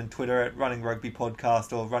Instagram and Twitter at Running Rugby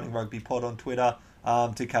Podcast or Running Rugby Pod on Twitter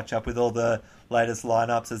to catch up with all the latest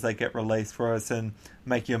lineups as they get released for us and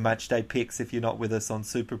make your matchday picks if you're not with us on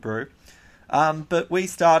Super Brew. But we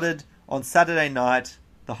started on Saturday night,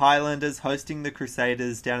 the Highlanders hosting the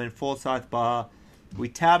Crusaders down in Forsyth Bar. We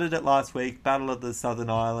touted it last week, Battle of the Southern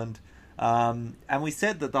Island. And we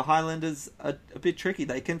said that the Highlanders are a bit tricky.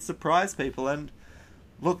 They can surprise people. And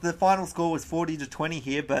look, the final score was 40-20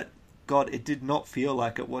 here, but God, it did not feel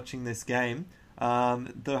like it watching this game.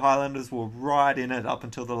 The Highlanders were right in it up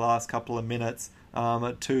until the last couple of minutes.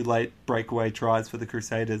 2 late breakaway tries for the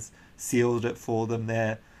Crusaders sealed it for them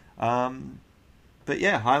there. But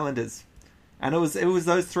yeah, Highlanders. And it was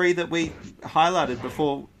those 3 that we highlighted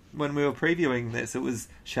before when we were previewing this. It was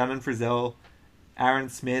Shannon Frizzell, Aaron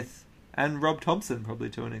Smith, and Rob Thompson, probably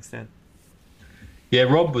to an extent. Yeah,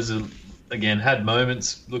 Rob was, again, had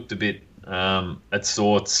moments, looked a bit at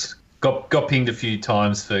sorts, got pinged a few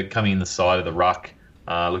times for coming in the side of the ruck,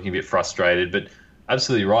 looking a bit frustrated, but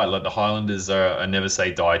absolutely right. Like, the Highlanders are a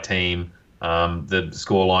never-say-die team. The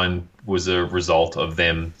scoreline was a result of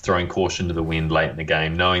them throwing caution to the wind late in the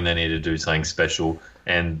game, knowing they needed to do something special,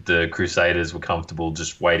 and the Crusaders were comfortable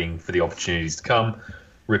just waiting for the opportunities to come,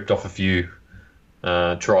 ripped off a few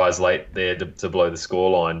tries late there to blow the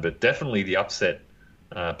scoreline, but definitely the upset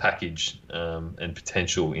package and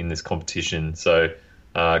potential in this competition. So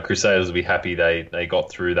Crusaders will be happy they got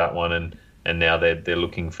through that one, and now they're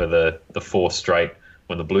looking for the 4th straight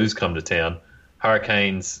when the Blues come to town.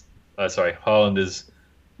 Highlanders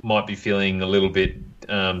might be feeling a little bit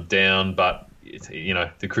down, but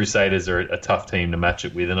the Crusaders are a tough team to match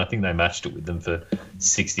it with, and I think they matched it with them for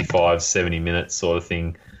 65, 70 minutes sort of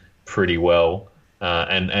thing. pretty well,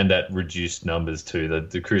 and at reduced numbers too.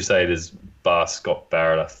 The Crusaders, bar Scott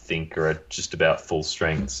Barrett, I think, are at just about full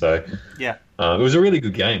strength. So Yeah. it was a really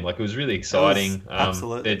good game. Like, it was really exciting.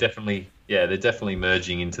 Absolutely. They're definitely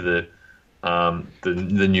merging into the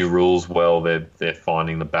new rules well. They're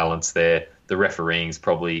finding the balance there. The refereeing's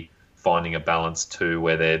probably finding a balance too,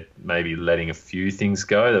 where they're maybe letting a few things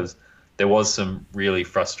go. There was some really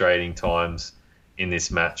frustrating times in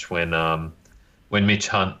this match when Mitch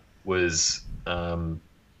Hunt was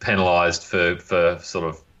penalised for sort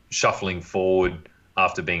of shuffling forward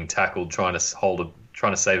after being tackled, trying to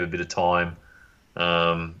save a bit of time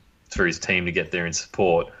for his team to get there in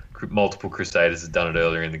support. Multiple Crusaders had done it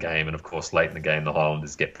earlier in the game, and of course late in the game the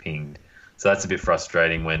Highlanders get pinged. So that's a bit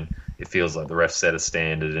frustrating when it feels like the ref set a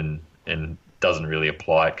standard and doesn't really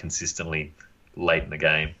apply it consistently late in the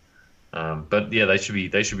game. But yeah, they should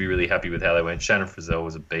be really happy with how they went. Shannon Frizzell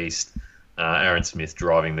was a beast. Aaron Smith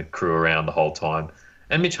driving the crew around the whole time.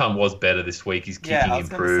 And Mitch Hunt was better this week. His kicking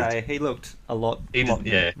improved. Say, he looked a lot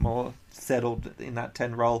more settled in that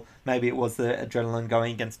 10 role. Maybe it was the adrenaline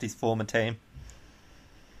going against his former team.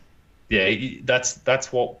 Yeah,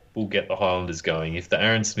 that's what will get the Highlanders going. If the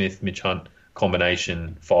Aaron Smith Mitch Hunt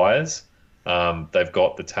combination fires, they've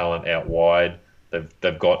got the talent out wide.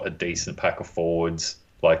 They've got a decent pack of forwards.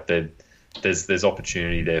 Like, there's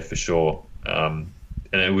opportunity there for sure. And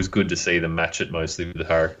it was good to see them match it mostly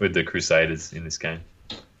with the Crusaders in this game.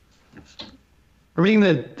 I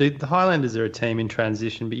think the Highlanders are a team in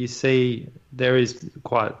transition, but you see there is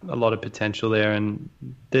quite a lot of potential there, and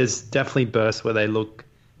there's definitely bursts where they look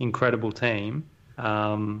incredible team,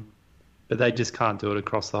 but they just can't do it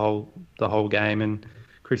across the whole game. And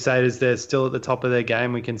Crusaders, they're still at the top of their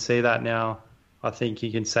game. We can see that now. I think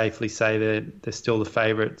you can safely say they're still the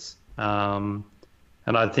favourites, and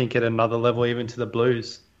I think at another level even to the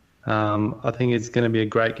Blues. I think it's going to be a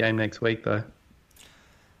great game next week, though.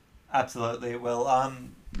 Absolutely. Well,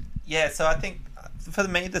 so I think for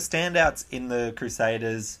me, the standouts in the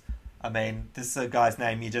Crusaders, I mean, this is a guy's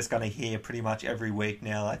name you're just going to hear pretty much every week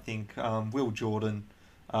now. I think Will Jordan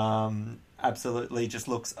absolutely just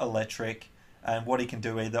looks electric, and what he can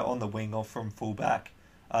do either on the wing or from fullback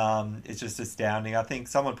is just astounding. I think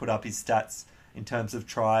someone put up his stats in terms of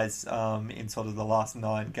tries in sort of the last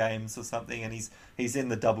 9 games or something, and he's in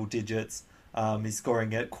the double digits. He's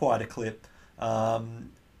scoring at quite a clip.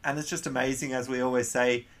 And it's just amazing, as we always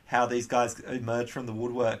say, how these guys emerge from the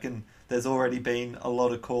woodwork. And there's already been a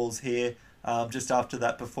lot of calls here just after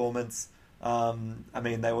that performance. I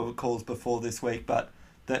mean, there were calls before this week, but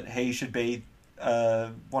that he should be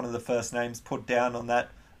one of the first names put down on that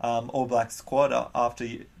All Black squad after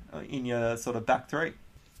in your sort of back three.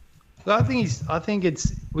 I think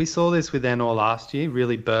we saw this with Enor last year.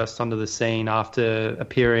 Really burst onto the scene after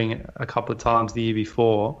appearing a couple of times the year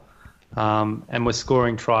before. And was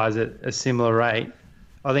scoring tries at a similar rate.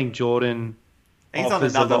 I think Jordan... He's on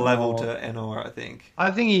another level to Enor, I think.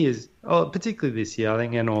 I think he is, particularly this year. I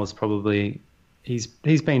think Enor's probably... He's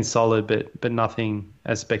been solid, but nothing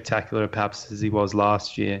as spectacular perhaps as he was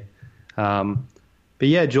last year. But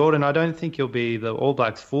yeah, Jordan, I don't think he'll be the All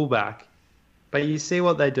Blacks fullback. But you see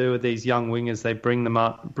what they do with these young wingers. They bring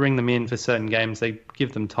them in for certain games. They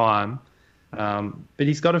give them time. But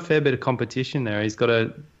he's got a fair bit of competition there. He's got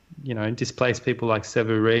to... displace people like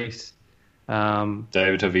Sevu Reece.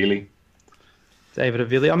 David Havili.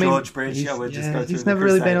 I mean, George Bridge, he's never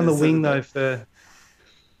really been on the wing, though. For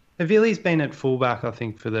Havili's been at fullback, I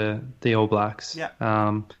think, for the All Blacks. Yeah.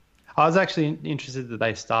 I was actually interested that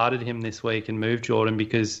they started him this week and moved Jordan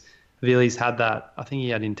because Havili's had that, I think he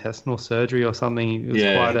had intestinal surgery or something. It was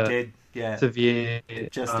quite severe...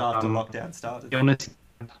 Just after lockdown started. Illness.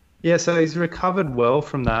 Yeah, so he's recovered well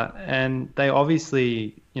from that, and they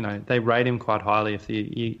obviously, they rate him quite highly if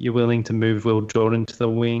you're willing to move Will Jordan to the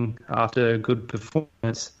wing after a good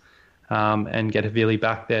performance and get Havili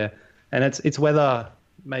back there. And it's whether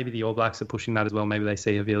maybe the All Blacks are pushing that as well. Maybe they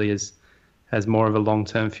see Havili as more of a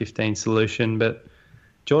long-term 15 solution. But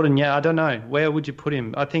Jordan, I don't know. Where would you put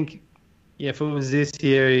him? I think, if it was this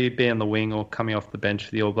year, he'd be on the wing or coming off the bench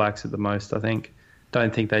for the All Blacks at the most, I think.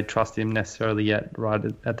 Don't think they'd trust him necessarily yet right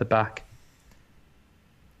at the back.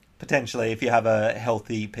 Potentially, if you have a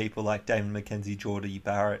healthy people like Damon McKenzie, Geordie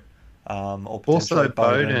Barrett, or also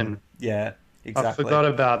Bowden. Yeah, exactly. I forgot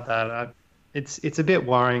about that. It's a bit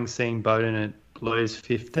worrying seeing Bowden at Blues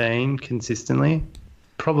 15 consistently.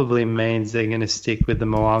 Probably means they're going to stick with the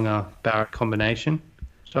Mo'unga Barrett combination,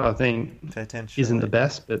 which I think isn't the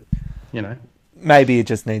best, but Maybe it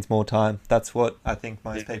just needs more time. That's what I think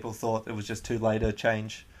most people thought. It was just too late to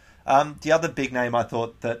change. The other big name I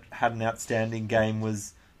thought that had an outstanding game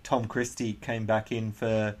was Tom Christie. Came back in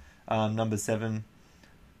for number 7.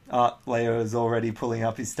 Leo is already pulling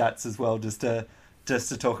up his stats as well, just to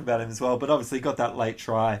talk about him as well. But obviously got that late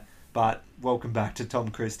try. But welcome back to Tom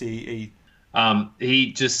Christie.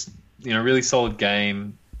 He just, really solid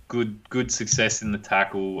game. Good success in the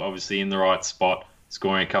tackle. Obviously in the right spot,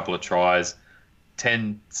 scoring a couple of tries.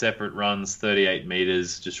 10 separate runs, 38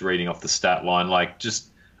 meters. Just reading off the stat line, like just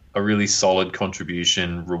a really solid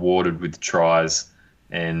contribution, rewarded with tries.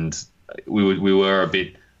 And we were a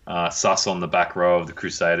bit sus on the back row of the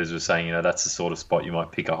Crusaders. Were saying, that's the sort of spot you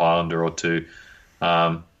might pick a Highlander or two.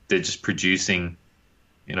 They're just producing,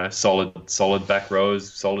 solid back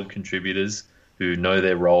rows, solid contributors who know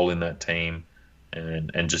their role in that team,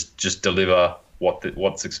 and just deliver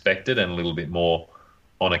what's expected and a little bit more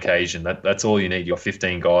on occasion. That's all you need. You're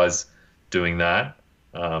 15 guys doing that.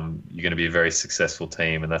 You're going to be a very successful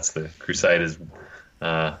team, and that's the Crusaders'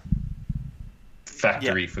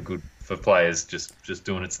 factory for players just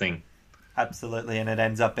doing its thing. Absolutely, and it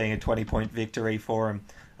ends up being a 20-point victory for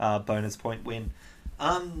them, bonus point win.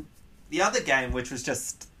 The other game, which was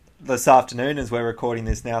just this afternoon as we're recording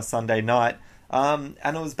this now, Sunday night, and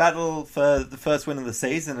it was battle for the first win of the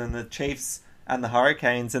season, and the Chiefs and the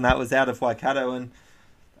Hurricanes, and that was out of Waikato, and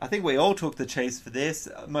I think we all took the Chiefs for this.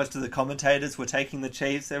 Most of the commentators were taking the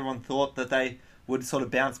Chiefs. Everyone thought that they would sort of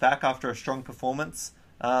bounce back after a strong performance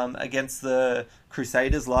against the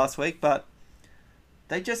Crusaders last week, but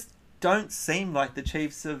they just don't seem like the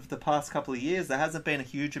Chiefs of the past couple of years. There hasn't been a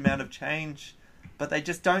huge amount of change, but they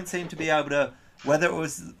just don't seem to be able to, whether it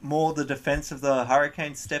was more the defense of the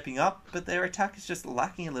Hurricanes stepping up, but their attack is just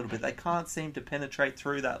lacking a little bit. They can't seem to penetrate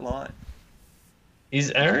through that line. Is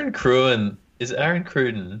Aaron Cruden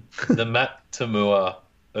the Matt Tamua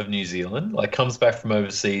of New Zealand? Like, comes back from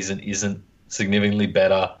overseas and isn't significantly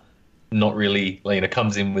better, not really,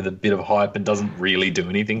 comes in with a bit of hype and doesn't really do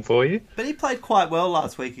anything for you. But he played quite well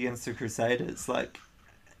last week against the Crusaders.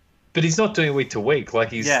 But he's not doing it week to week.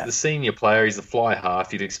 He's the senior player, he's the fly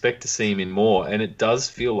half. You'd expect to see him in more, and it does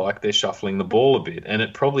feel like they're shuffling the ball a bit. And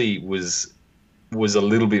it probably was a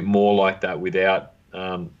little bit more like that without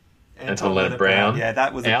Anton Leonard-Brown. Yeah,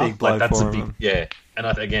 that was a big blow for him. Yeah, and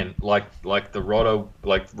again, like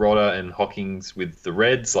Rodder and Hawkins with the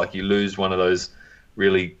Reds, you lose one of those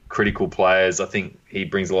really critical players. I think he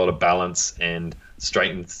brings a lot of balance and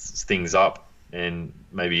straightens things up, and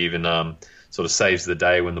maybe even sort of saves the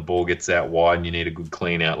day when the ball gets out wide and you need a good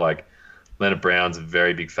clean out. Leonard-Brown's a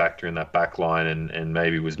very big factor in that back line and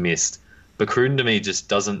maybe was missed. But Cruden to me just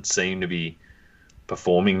doesn't seem to be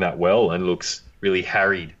performing that well and looks really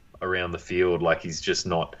harried around the field. He's just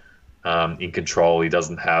not in control. He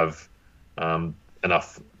doesn't have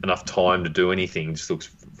enough time to do anything. He just looks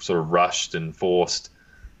sort of rushed and forced.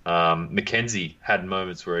 Mackenzie had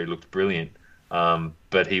moments where he looked brilliant,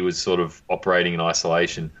 but he was sort of operating in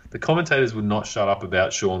isolation. The commentators would not shut up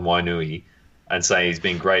about Sean Wainui and say he's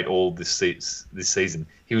been great all this season.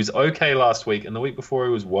 He was okay last week, and the week before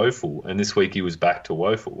he was woeful, and this week he was back to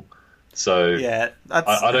woeful. So yeah,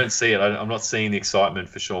 I don't see it. I'm not seeing the excitement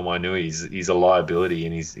for Sean Wainui. He's a liability,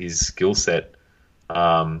 and his skill set.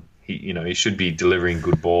 He should be delivering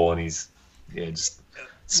good ball, and he's just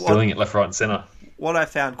spilling it left, right, and centre. What I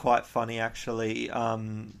found quite funny, actually, I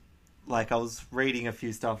was reading a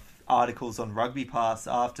few articles on Rugby Pass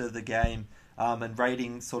after the game, and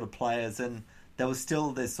rating sort of players, and there was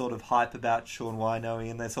still this sort of hype about Sean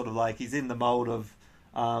Wainui, and they're sort of he's in the mould of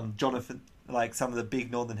Jonathan. Some of the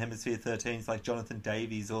big Northern Hemisphere 13s, like Jonathan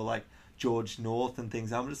Davies or George North and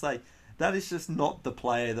things. I'm just that is just not the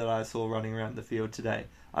player that I saw running around the field today.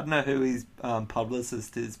 I don't know who his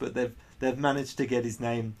publicist is, but they've managed to get his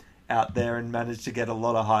name out there and managed to get a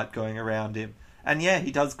lot of hype going around him. And yeah,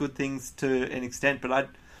 he does good things to an extent, but I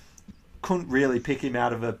couldn't really pick him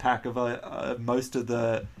out of a pack of most of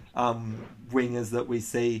the wingers that we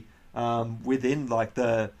see within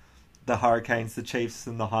the Hurricanes, the Chiefs,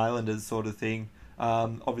 and the Highlanders sort of thing.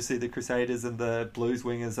 Obviously, the Crusaders and the Blues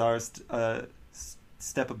wingers are a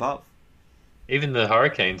step above. Even the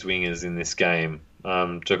Hurricanes wingers in this game,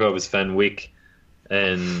 Jacobus Van Wyk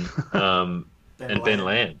and Ben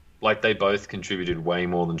Lamb, they both contributed way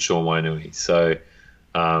more than Sean Wainui. So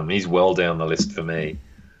he's well down the list for me.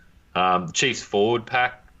 The Chiefs forward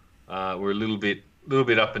pack were a little bit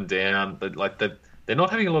up and down, but they're not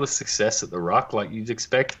having a lot of success at the ruck like you'd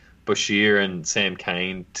expect. Bashir and Sam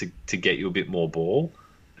Cane to get you a bit more ball,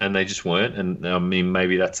 and they just weren't. And I mean,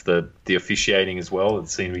 maybe that's the officiating as well. It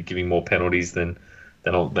seemed to be giving more penalties than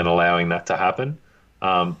allowing that to happen.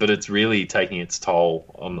 But it's really taking its toll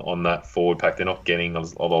on that forward pack. They're not getting a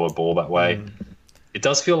lot of ball that way. it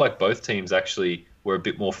does feel like both teams actually were a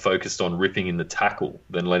bit more focused on ripping in the tackle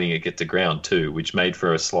than letting it get to ground too, which made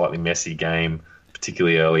for a slightly messy game,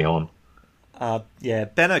 particularly early on.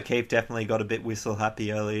 Ben O'Keefe definitely got a bit whistle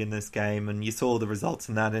happy early in this game, and you saw the results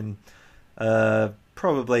in that in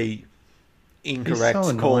probably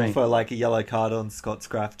incorrect call for like a yellow card on Scott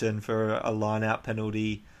Scrafton for a line-out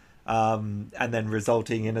penalty, and then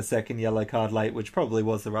resulting in a second yellow card late, which probably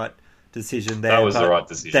was the right decision there. That was the right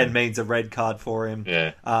decision. Then means a red card for him.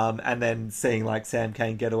 Yeah. And then seeing like Sam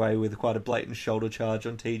Cane get away with quite a blatant shoulder charge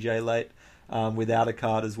on TJ late, without a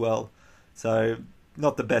card as well. So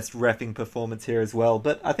not the best reffing performance here as well.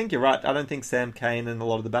 But I think you're right. I don't think Sam Cane and a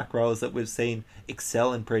lot of the back rowers that we've seen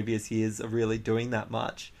excel in previous years are really doing that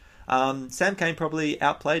much. Sam Cane probably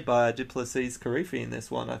outplayed by Duplessis Karifi in this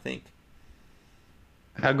one, I think.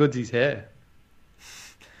 How good's his hair?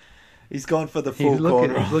 He's gone for the full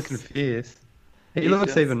corner. He's looking fierce. He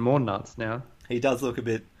looks even more nuts now. He does look a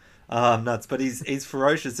bit nuts, but he's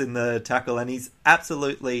ferocious in the tackle, and he's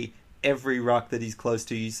absolutely every ruck that he's close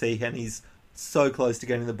to, you see, and he's so close to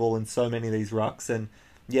getting the ball in so many of these rucks. And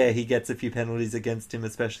yeah, he gets a few penalties against him,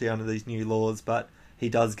 especially under these new laws, but he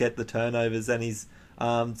does get the turnovers, and he's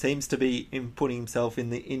seems to be putting himself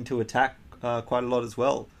into attack quite a lot as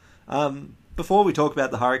well. Before we talk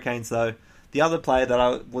about the Hurricanes, though, the other player that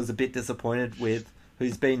I was a bit disappointed with,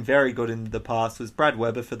 who's been very good in the past, was Brad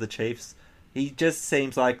Weber for the Chiefs. He just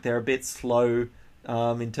seems like they're a bit slow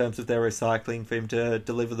in terms of their recycling for him to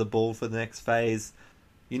deliver the ball for the next phase.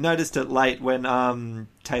 You noticed it late when Te'o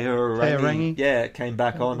came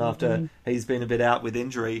back on after he's been a bit out with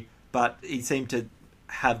injury, but he seemed to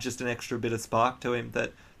have just an extra bit of spark to him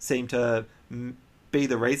that seemed to be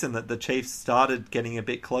the reason that the Chiefs started getting a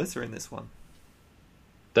bit closer in this one.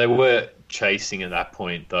 They were chasing at that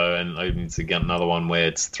point, though, and it's again another one where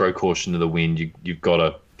it's throw caution to the wind. You've got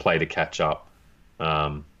to play to catch up.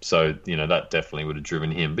 So, that definitely would have driven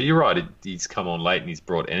him. But you're right, he's come on late and he's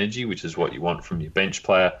brought energy, which is what you want from your bench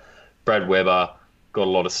player. Brad Weber got a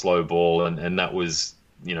lot of slow ball, and that was,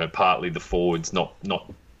 partly the forwards not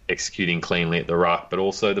executing cleanly at the ruck, but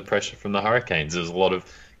also the pressure from the Hurricanes. There was a lot of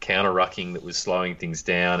counter-rucking that was slowing things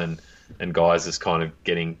down, and guys just kind of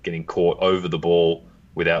getting caught over the ball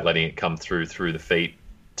without letting it come through the feet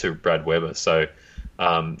to Brad Weber. So,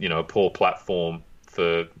 a poor platform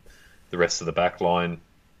for the rest of the back line.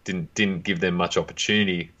 Didn't give them much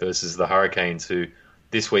opportunity versus the Hurricanes, who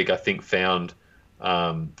this week I think found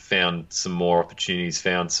some more opportunities,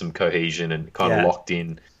 found some cohesion, and kind of locked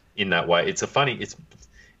in that way. It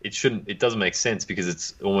doesn't make sense because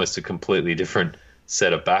it's almost a completely different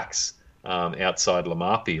set of backs outside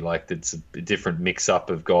Lamapi. Like, it's a different mix up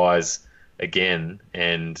of guys again,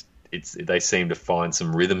 and they seem to find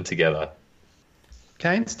some rhythm together.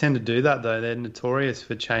 Canes tend to do that, though. They're notorious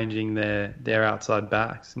for changing their outside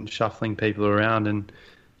backs and shuffling people around. And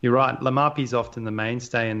you're right, Lamapi's often the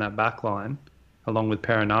mainstay in that back line, along with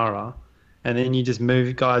Perinara. And then you just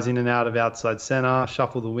move guys in and out of outside centre,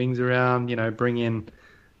 shuffle the wings around, bring in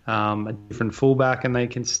a different fullback, and they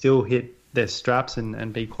can still hit their straps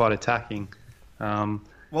and be quite attacking.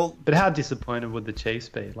 But how disappointed would the Chiefs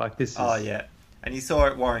be? Like, this is... Oh, yeah. And you saw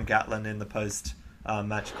it, Warren Gatland in the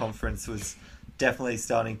post-match conference was definitely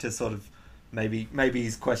starting to sort of... Maybe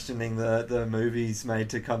he's questioning the move he's made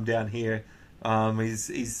to come down here.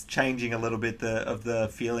 He's changing a little bit of the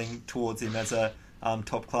feeling towards him as a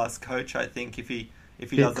top-class coach, I think, if he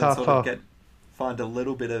doesn't sort of find a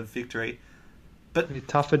little bit of victory. But it's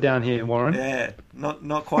tougher down here, Warren. Yeah,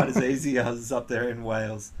 not quite as easy as up there in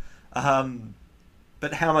Wales.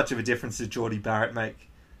 But how much of a difference did Geordie Barrett make?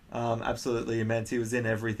 Absolutely immense. He was in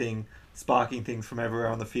everything, sparking things from everywhere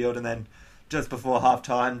on the field, and then just before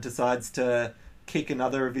half-time decides to kick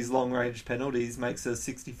another of his long-range penalties, makes a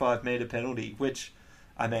 65-metre penalty, which,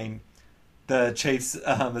 I mean, the Chiefs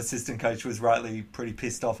assistant coach was rightly pretty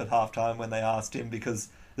pissed off at half-time when they asked him, because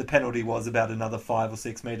the penalty was about another 5 or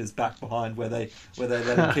 6 metres back behind where they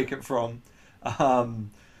let him kick it from.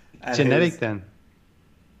 Genetic, then.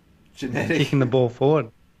 Genetic. Kicking the ball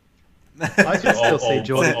forward. I can still see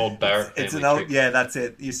Geordie. Old Barrett. It's an old, yeah, that's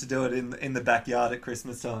it. Used to do it in the backyard at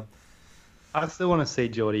Christmas time. I still want to see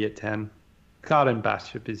Geordie at 10. Carden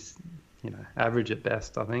Bashop is, average at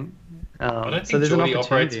best, I think. I don't think Geordie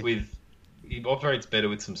operates better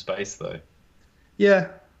with some space, though. Yeah,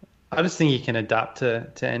 I just think he can adapt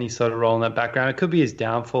to any sort of role in that background. It could be his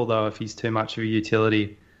downfall, though, if he's too much of a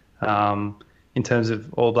utility in terms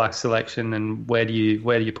of All Black selection, and where do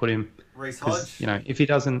you put him? Reece Hodge. If he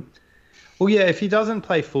doesn't, if he doesn't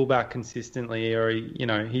play fullback consistently, or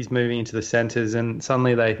he's moving into the centres, and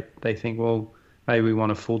suddenly they think, well, maybe we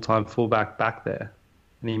want a full-time fullback back there.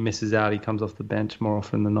 and he misses out. He comes off the bench more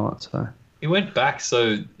often than not. So He went back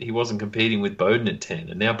so he wasn't competing with Bowden at 10,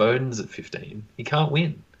 and now Bowden's at 15. He can't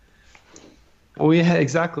win. well, yeah,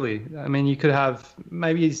 exactly. I mean, you could have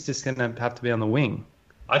maybe he's just going to have to be on the wing.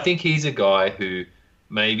 I think he's a guy who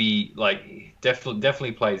maybe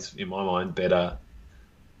definitely plays, in my mind, better,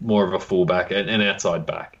 more of a fullback, an outside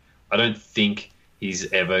back. I don't think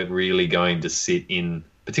he's ever really going to sit in,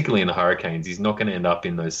 particularly in the Hurricanes. He's not going to end up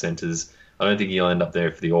in those centres. I don't think he'll end up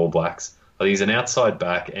there for the All Blacks. I think he's an outside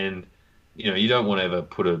back, and you don't want to ever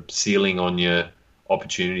put a ceiling on your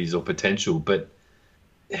opportunities or potential, but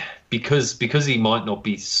because he might not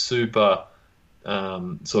be super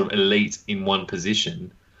sort of elite in one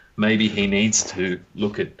position, maybe he needs to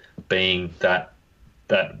look at being that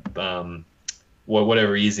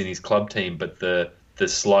whatever he is in his club team, but the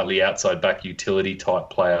slightly outside back utility type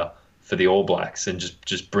player for the All Blacks, and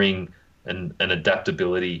just bring an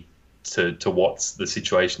adaptability to what the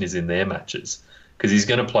situation is in their matches, because he's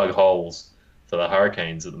going to plug holes for the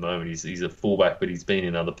Hurricanes at the moment. He's a fullback, but he's been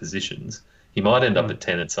in other positions. He might end up at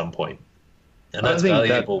 10 at some point, and that's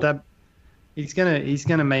valuable. It's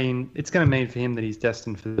gonna mean for him that he's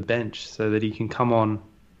destined for the bench, so that he can come on,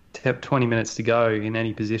 20 minutes to go in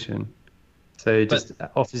any position. So it just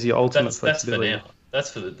offers you ultimate flexibility.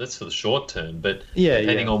 That's for now. That's for the short term. But yeah,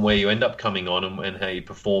 depending on where you end up coming on and how you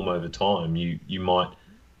perform over time, you might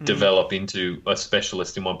develop into a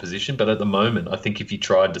specialist in one position. But at the moment, I think if you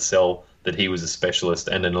tried to sell that he was a specialist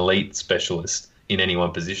and an elite specialist in any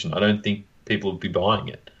one position, I don't think people would be buying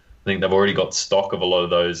it. I think they've already got stock of a lot of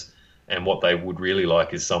those, and what they would really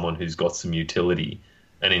like is someone who's got some utility,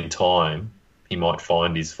 and in time he might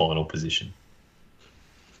find his final position.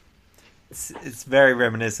 It's very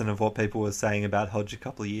reminiscent of what people were saying about Hodge a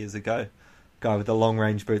couple of years ago. Guy with a long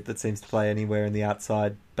range boot that seems to play anywhere in the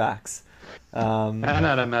outside backs. And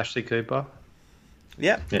Adam Ashley Cooper.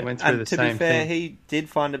 Yep. Yeah. Went through and the to same be fair, thing. he did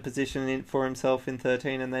find a position for himself in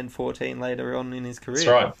 13 and then 14 later on in his career. That's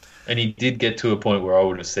right. And he did get to a point where I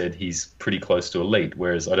would have said he's pretty close to elite,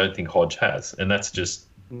 whereas I don't think Hodge has. And that's just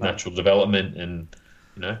natural development, and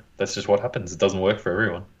that's just what happens. It doesn't work for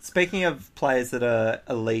everyone. Speaking of players that are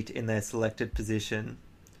elite in their selected position,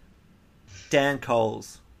 Dan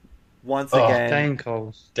Coles. Once again. Dane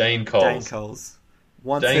Coles. Dane Coles. Dane Coles.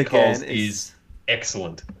 Once Dane again Coles is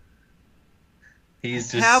excellent.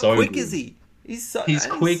 He's just how so quick good. is he? He's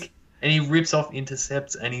quick, and he rips off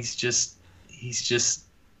intercepts, and he's just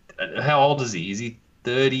how old is he? Is he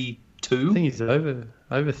 32? I think he's over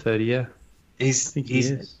 30, yeah.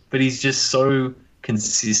 But he's just so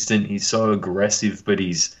consistent. He's so aggressive, but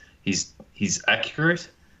he's accurate.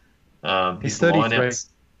 His 33. lineouts,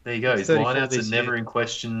 there you go. His lineouts are never year. in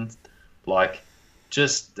question.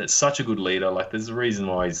 That's such a good leader. There's a reason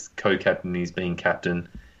why he's co-captain. He's being captain.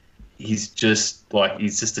 He's just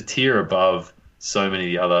a tier above so many of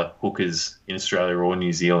the other hookers in Australia or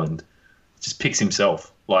New Zealand. Just picks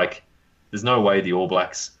himself. There's no way the All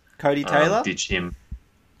Blacks Cody Taylor ditch him.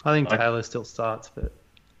 I think Taylor still starts, but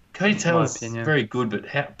Cody Taylor's very good,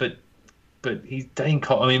 but he's Dane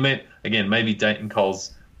Coles. I mean, maybe Dayton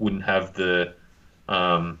Coles wouldn't have the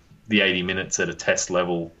 80 minutes at a test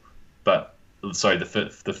level, but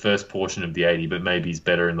the first portion of the 80, but maybe he's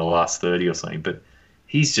better in the last 30 or something. But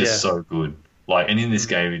he's just so good. And in this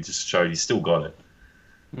game, he just showed he's still got it.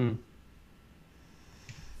 Mm.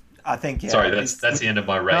 I think, Sorry, that's the end of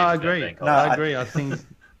my rave. No, I agree. I agree. I think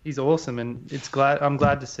he's awesome, and I'm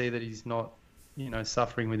glad to see that he's not,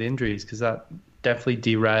 suffering with injuries, because that definitely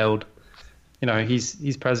derailed,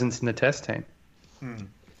 his presence in the test team.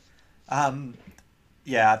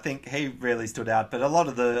 Yeah, I think he really stood out. But a lot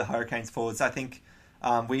of the Hurricanes forwards, I think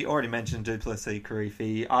we already mentioned Duplessis,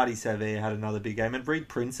 Karifi, Artie Savea had another big game, and Reed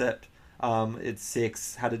Prinsep at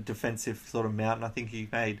 6 had a defensive sort of mountain. I think he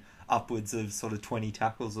made upwards of sort of 20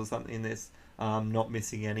 tackles or something in this, not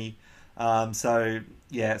missing any. So,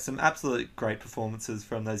 yeah, some absolute great performances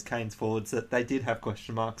from those Canes forwards that they did have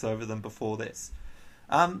question marks over them before this.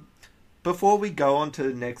 Before we go on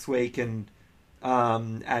to next week and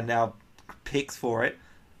our picks for it,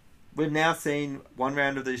 we've now seen one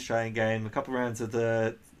round of the Australian game, a couple rounds of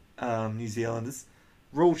the New Zealanders.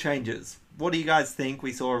 Rule changes. What do you guys think?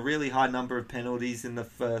 We saw a really high number of penalties in the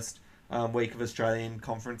first week of Australian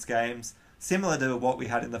conference games, similar to what we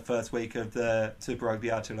had in the first week of the Super Rugby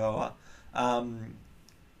Aotearoa.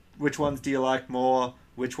 Which ones do you like more?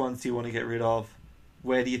 Which ones do you want to get rid of?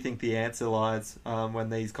 Where do you think the answer lies when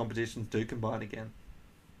these competitions do combine again?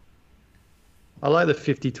 I like the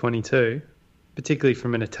 50-22, particularly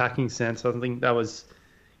from an attacking sense. I think that was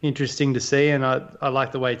interesting to see, and I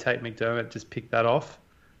like the way Tate McDermott just picked that off.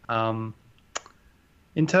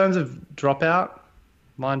 In terms of dropout,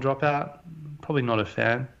 line dropout, probably not a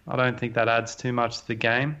fan. I don't think that adds too much to the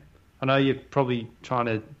game. I know you're probably trying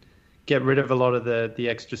to get rid of a lot of the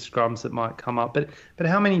extra scrums that might come up, but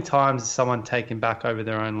how many times is someone taken back over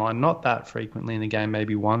their own line? Not that frequently in the game,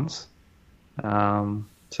 maybe once.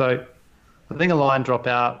 So I think a line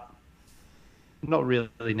dropout, not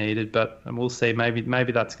really needed, but we'll see.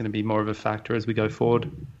 Maybe that's going to be more of a factor as we go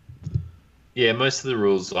forward. Yeah, most of the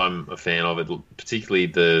rules I'm a fan of, it, particularly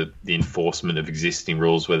the enforcement of existing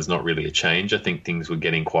rules where there's not really a change. I think things were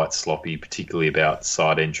getting quite sloppy, particularly about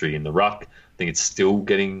side entry in the ruck. I think it's still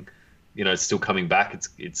getting, it's still coming back.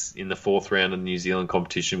 It's in the fourth round of the New Zealand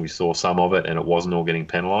competition. We saw some of it and it wasn't all getting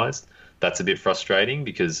penalised. That's a bit frustrating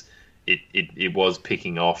because it was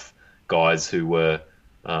picking off guys who were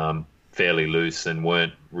fairly loose and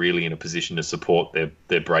weren't really in a position to support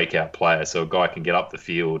their breakout player. So a guy can get up the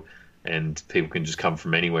field and people can just come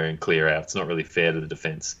from anywhere and clear out. It's not really fair to the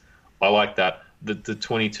defence. I like that. The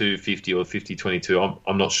 22-50 or 50-22,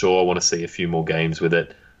 I'm not sure. I want to see a few more games with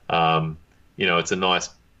it. It's a nice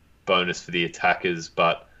bonus for the attackers,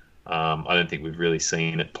 but I don't think we've really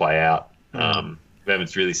seen it play out. We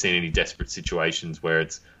haven't really seen any desperate situations where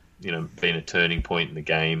it's been a turning point in the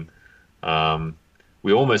game.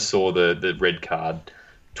 We almost saw the red card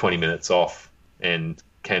 20 minutes off and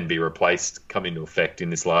can be replaced come into effect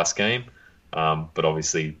in this last game. But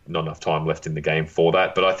obviously not enough time left in the game for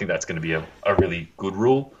that. But I think that's going to be a really good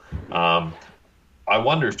rule. I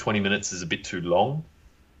wonder if 20 minutes is a bit too long.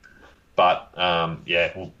 But,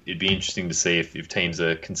 it'd be interesting to see if teams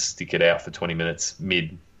can stick it out for 20 minutes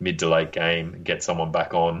mid to late game and get someone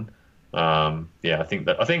back on. I think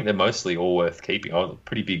they're mostly all worth keeping. I'm a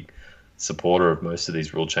pretty big supporter of most of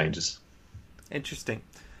these rule changes. Interesting.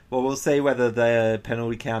 Well, we'll see whether the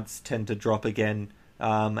penalty counts tend to drop again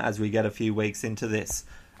as we get a few weeks into this.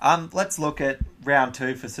 Let's look at round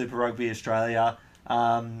 2 for Super Rugby Australia.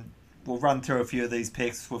 We'll run through a few of these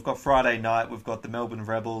picks. We've got Friday night. We've got the Melbourne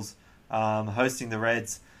Rebels hosting the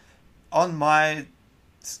Reds. On my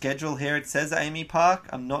schedule here, it says Amy Park.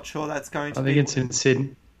 I'm not sure that's going to be... I think it's in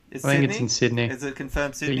Sydney. It's in Sydney. Is it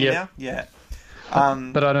confirmed Sydney Yep. now? Yeah.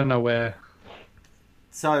 But I don't know where.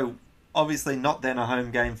 So, obviously not then a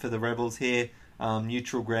home game for the Rebels here.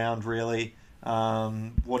 Neutral ground, really.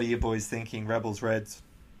 What are you boys thinking? Rebels, Reds?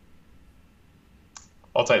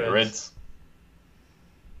 I'll take the Reds.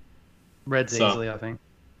 Reds easily, I think.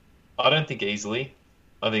 I don't think easily.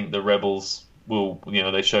 I think the Rebels will,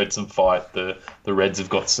 they showed some fight. The Reds have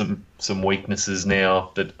got some weaknesses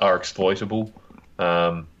now that are exploitable.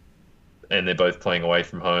 And they're both playing away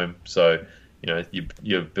from home. So,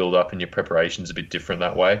 your build up and your preparation's a bit different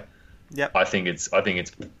that way. Yep. I think it's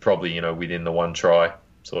probably, within the one try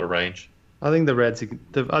sort of range. I think the Reds.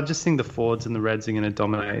 I just think the forwards and the Reds are going to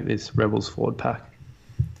dominate this Rebels forward pack.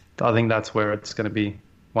 I think that's where it's going to be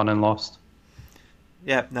won and lost.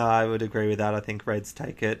 Yeah, no, I would agree with that. I think Reds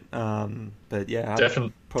take it. But yeah,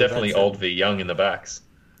 definitely old v young in the backs.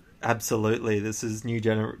 Absolutely, this is new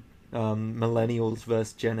millennials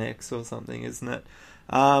versus Gen X or something, isn't it?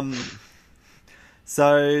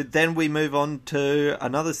 So then we move on to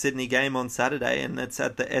another Sydney game on Saturday, and it's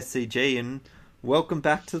at the SCG. And welcome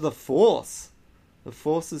back to the Force. The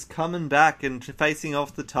Force is coming back and facing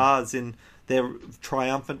off the Tars in their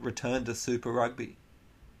triumphant return to Super Rugby.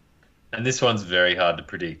 And this one's very hard to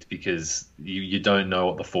predict because you don't know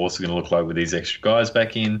what the Force are going to look like with these extra guys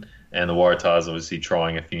back in, and the Waratahs obviously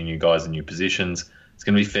trying a few new guys in new positions. It's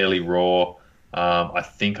going to be fairly raw. I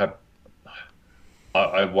think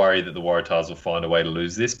I worry that the Waratahs will find a way to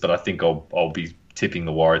lose this, but I think I'll be tipping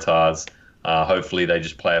the Waratahs. Hopefully they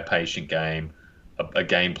just play a patient game, a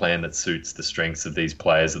game plan that suits the strengths of these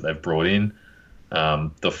players that they've brought in.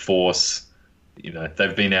 The Force,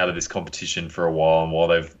 they've been out of this competition for a while, and while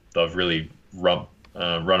they've really run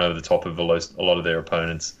over the top of a lot of their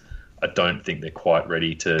opponents, I don't think they're quite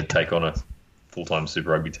ready to take on a full-time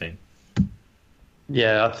Super Rugby team.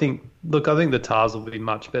 Yeah, I think the Tars will be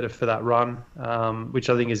much better for that run, which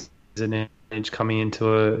I think is an edge coming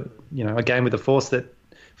into a game with the Force that,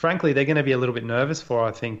 frankly, they're going to be a little bit nervous for.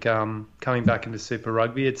 I think coming back into Super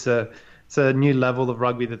Rugby, it's a new level of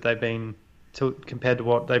rugby that they've been compared to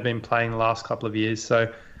what they've been playing the last couple of years.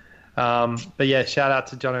 So, but yeah, shout out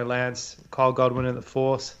to Jono Lance, Kyle Godwin at the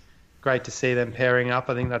Force. Great to see them pairing up.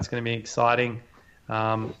 I think that's going to be exciting.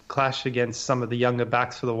 Clash against some of the younger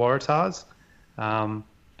backs for the Waratahs.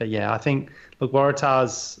 But yeah, I think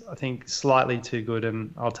Waratahs, I think slightly too good,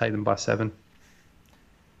 and I'll take them by 7.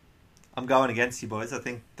 I'm going against you boys. I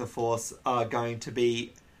think the Force are going to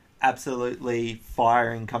be absolutely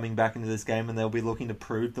firing coming back into this game, and they'll be looking to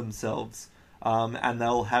prove themselves. And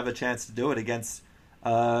they'll have a chance to do it against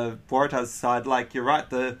Waratahs side, like you're right,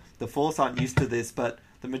 the Force aren't used to this, but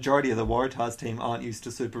the majority of the Waratahs team aren't used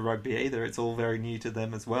to Super Rugby either. It's all very new to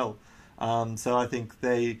them as well. So I think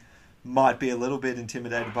they might be a little bit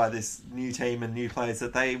intimidated by this new team and new players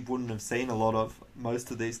that they wouldn't have seen a lot of, most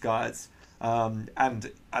of these guys.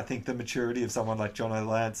 And I think the maturity of someone like Jono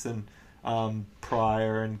Lance and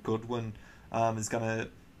Pryor and Goodwin is going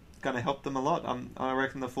to help them a lot. I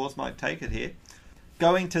reckon the Force might take it here.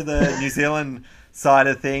 Going to the New Zealand side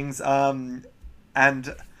of things,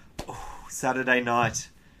 Saturday night,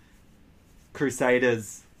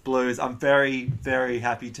 Crusaders, Blues. I'm very, very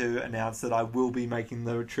happy to announce that I will be making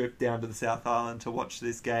the trip down to the South Island to watch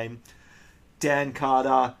this game. Dan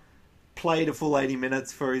Carter played a full 80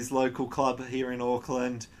 minutes for his local club here in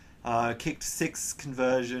Auckland, kicked 6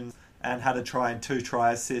 conversions and had a try and 2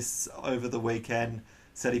 try assists over the weekend.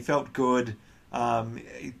 Said he felt good.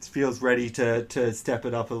 He feels ready to step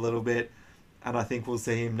it up a little bit. And I think we'll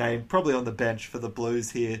see him named probably on the bench for the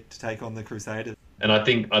Blues here to take on the Crusaders. And I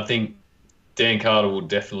think Dan Carter will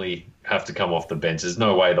definitely have to come off the bench. There's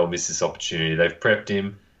no way they'll miss this opportunity. They've prepped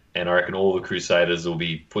him, and I reckon all the Crusaders will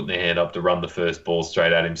be putting their hand up to run the first ball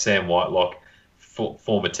straight at him. Sam Whitelock,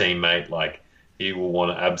 former teammate, like he will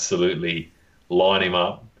want to absolutely line him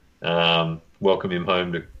up, welcome him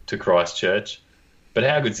home to Christchurch. But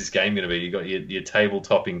how good's this game going to be? You've got your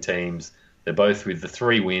table-topping teams. They're both with the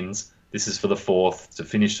 3 wins. This is for the 4th to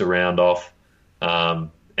finish the round off.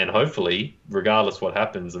 And hopefully, regardless what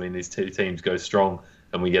happens, I mean, these 2 teams go strong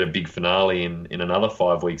and we get a big finale in another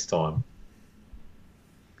 5 weeks' time.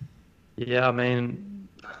 Yeah, I mean,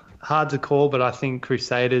 hard to call, but I think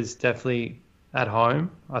Crusaders definitely at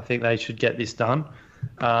home. I think they should get this done.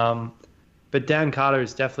 But Dan Carter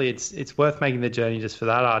is definitely, it's worth making the journey just for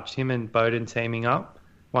that, Arch. Him and Bowden teaming up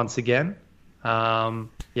once again.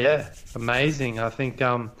 Yeah, amazing. I think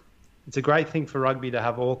it's a great thing for rugby to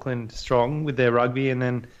have Auckland strong with their rugby, and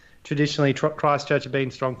then traditionally Christchurch have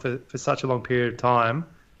been strong for such a long period of time.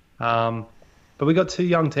 But we got 2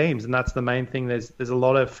 young teams, and that's the main thing. There's a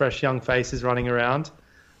lot of fresh young faces running around.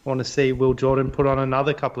 I want to see Will Jordan put on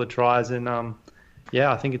another couple of tries, and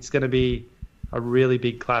I think it's going to be a really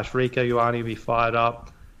big clash. Rieko Ioane will be fired up.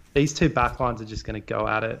 These 2 backlines are just going to go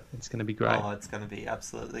at it. It's going to be great. Oh, it's going to be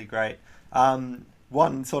absolutely great.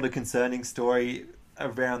 One sort of concerning story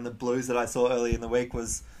around the Blues that I saw early in the week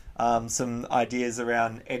was some ideas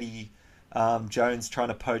around Eddie Jones trying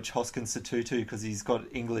to poach Hoskins Sotutu because he's got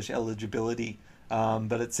English eligibility.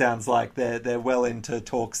 But it sounds like they're well into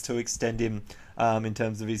talks to extend him in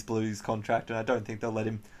terms of his Blues contract, and I don't think they'll let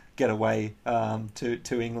him get away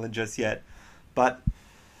to England just yet. But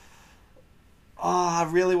I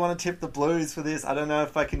really want to tip the Blues for this. I don't know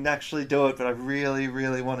if I can actually do it, but I really,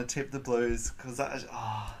 really want to tip the Blues because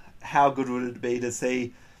how good would it be to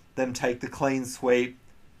see them take the clean sweep,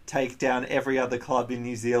 take down every other club in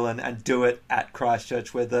New Zealand and do it at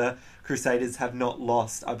Christchurch, where the Crusaders have not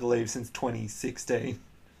lost, I believe, since 2016.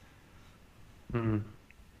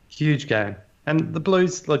 Huge game. And the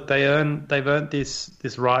Blues, look, they've earned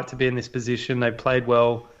this right to be in this position. They played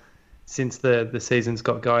well since the season's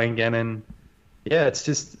got going again, and yeah, it's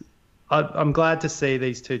just I'm glad to see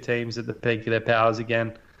these 2 teams at the peak of their powers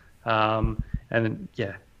again. And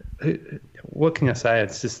yeah, what can I say?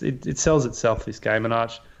 It's just it sells itself, this game, and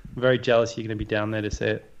Arch, I'm very jealous you're going to be down there to see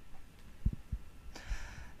it.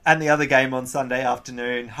 And the other game on Sunday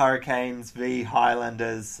afternoon, Hurricanes v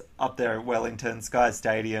Highlanders up there at Wellington Sky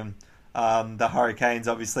Stadium. The Hurricanes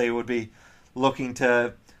obviously would be looking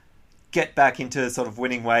to get back into sort of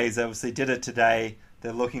winning ways. They obviously did it today.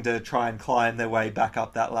 They're looking to try and climb their way back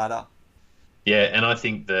up that ladder. Yeah, and I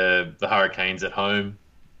think the Hurricanes at home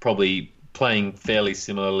probably playing fairly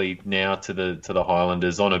similarly now to the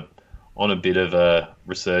Highlanders on a bit of a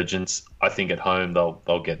resurgence. I think at home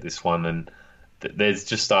they'll get this one, and there's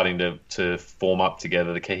just starting to form up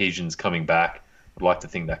together. The cohesion's coming back. I'd like to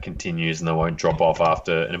think that continues and they won't drop off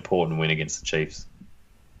after an important win against the Chiefs.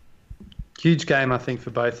 Huge game, I think, for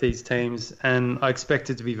both these teams, and I expect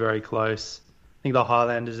it to be very close. I think the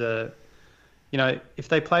Highlanders are, if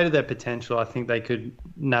they play to their potential, I think they could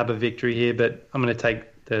nab a victory here, but I'm going to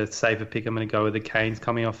take the safer pick. I'm going to go with the Canes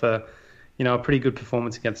coming off a pretty good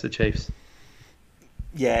performance against the Chiefs.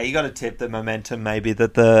 Yeah, you got to tip the momentum maybe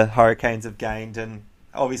that the Hurricanes have gained, and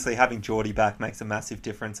obviously having Geordie back makes a massive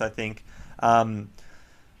difference, I think.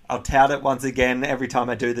 I'll tout it once again. Every time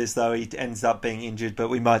I do this, though, he ends up being injured, but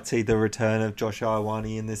we might see the return of Josh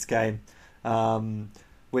Ioane in this game,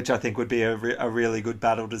 which I think would be a really good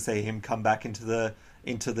battle to see him come back into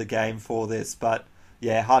the game for this. But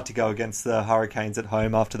yeah, hard to go against the Hurricanes at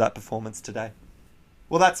home after that performance today.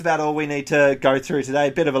 Well, that's about all we need to go through today.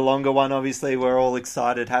 A bit of a longer one, obviously. We're all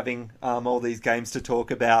excited having all these games to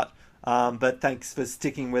talk about. But thanks for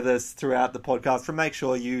sticking with us throughout the podcast. And make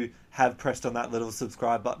sure you have pressed on that little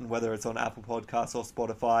subscribe button, whether it's on Apple Podcasts or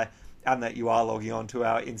Spotify, and that you are logging on to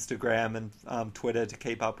our Instagram and Twitter to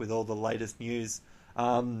keep up with all the latest news.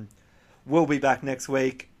 We'll be back next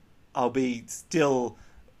week. I'll be still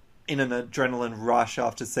in an adrenaline rush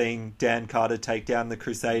after seeing Dan Carter take down the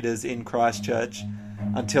Crusaders in Christchurch.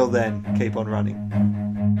 Until then, keep on running.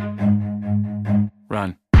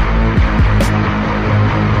 Run.